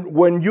 And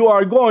when you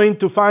are going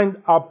to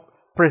find a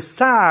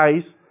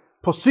precise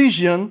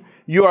position,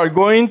 you are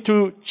going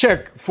to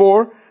check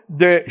for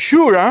the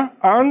shura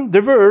and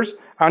the verse,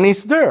 and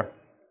it's there.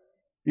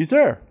 It's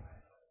there.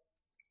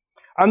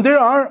 And there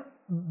are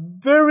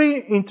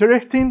very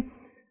interesting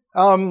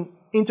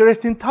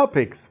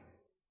topics.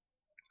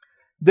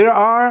 There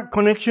are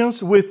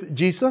connections with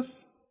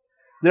Jesus.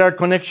 There are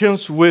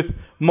connections with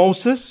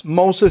Moses.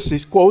 Moses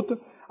is quoted.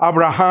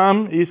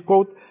 Abraham is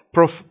quoted.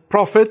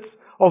 Prophets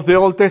of the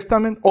Old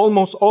Testament,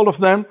 almost all of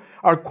them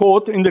are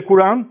quoted in the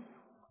Quran.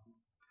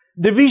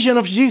 The vision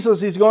of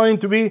Jesus is going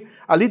to be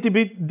a little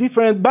bit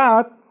different,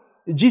 but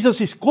Jesus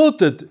is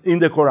quoted in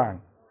the Quran.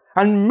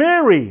 And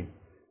Mary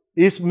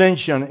is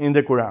mentioned in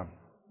the Quran.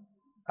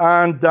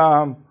 And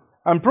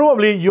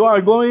probably you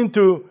are going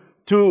to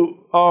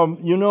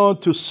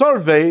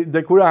survey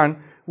the Quran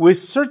with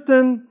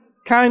certain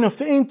kind of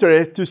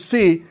interest to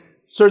see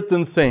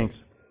certain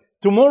things.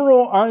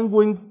 Tomorrow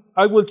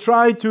I will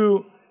try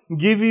to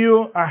give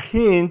you a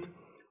hint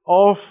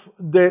of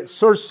the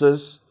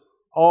sources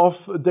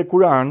of the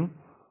Quran.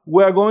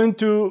 We are going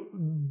to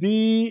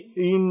be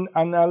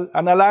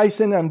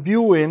analyzing and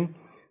viewing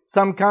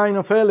some kind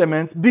of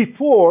elements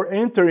before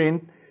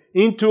entering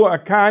into a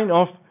kind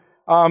of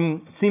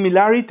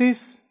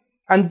similarities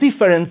and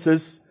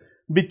differences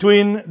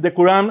between the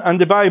Quran and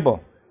the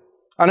Bible.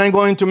 And I'm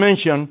going to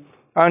mention,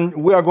 and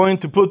we are going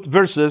to put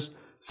verses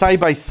side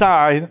by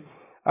side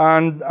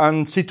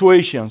and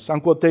situations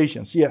and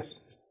quotations. Yes?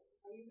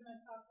 Are you going to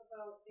talk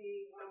about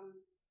the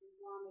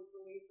Islamic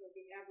belief of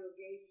the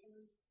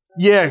abrogation?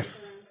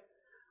 Yes.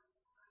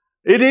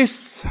 It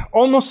is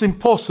almost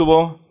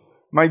impossible,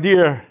 my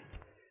dear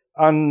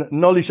and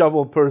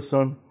knowledgeable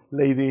person,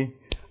 lady,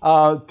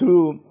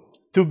 to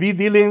be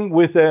dealing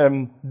with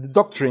the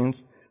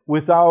doctrines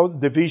without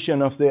the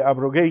vision of the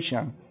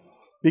abrogation.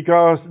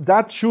 Because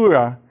that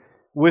shura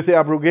with the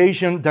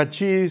abrogation that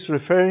she is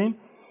referring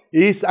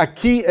is a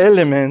key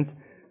element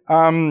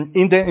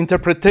in the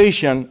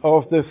interpretation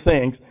of the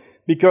things.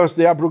 Because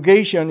the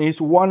abrogation is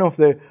one of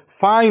the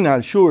final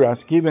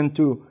shuras given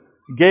to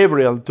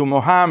Gabriel, to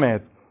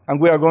Muhammad.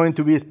 And we are going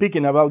to be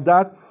speaking about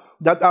that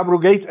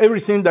abrogates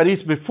everything that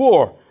is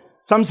before.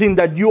 Something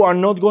that you are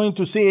not going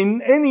to see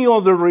in any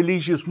other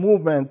religious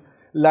movement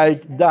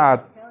like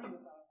that.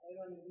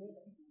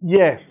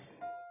 Yes,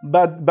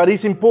 but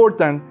it's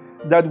important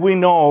that we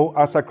know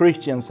as a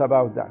Christians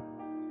about that.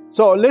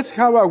 So let's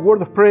have a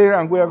word of prayer,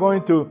 and we are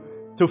going to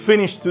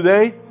finish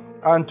today,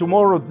 and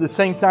tomorrow at the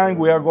same time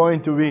we are going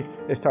to be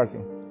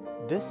starting.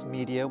 This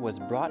media was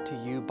brought to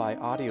you by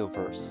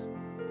Audioverse,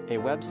 a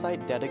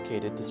website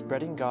dedicated to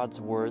spreading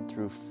God's Word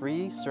through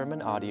free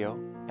sermon audio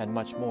and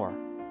much more.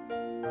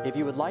 If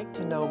you would like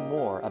to know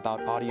more about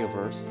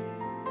Audioverse,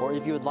 or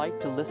if you would like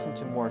to listen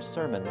to more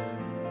sermons,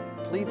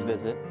 please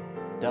visit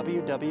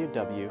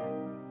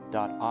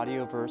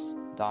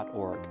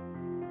www.audioverse.org.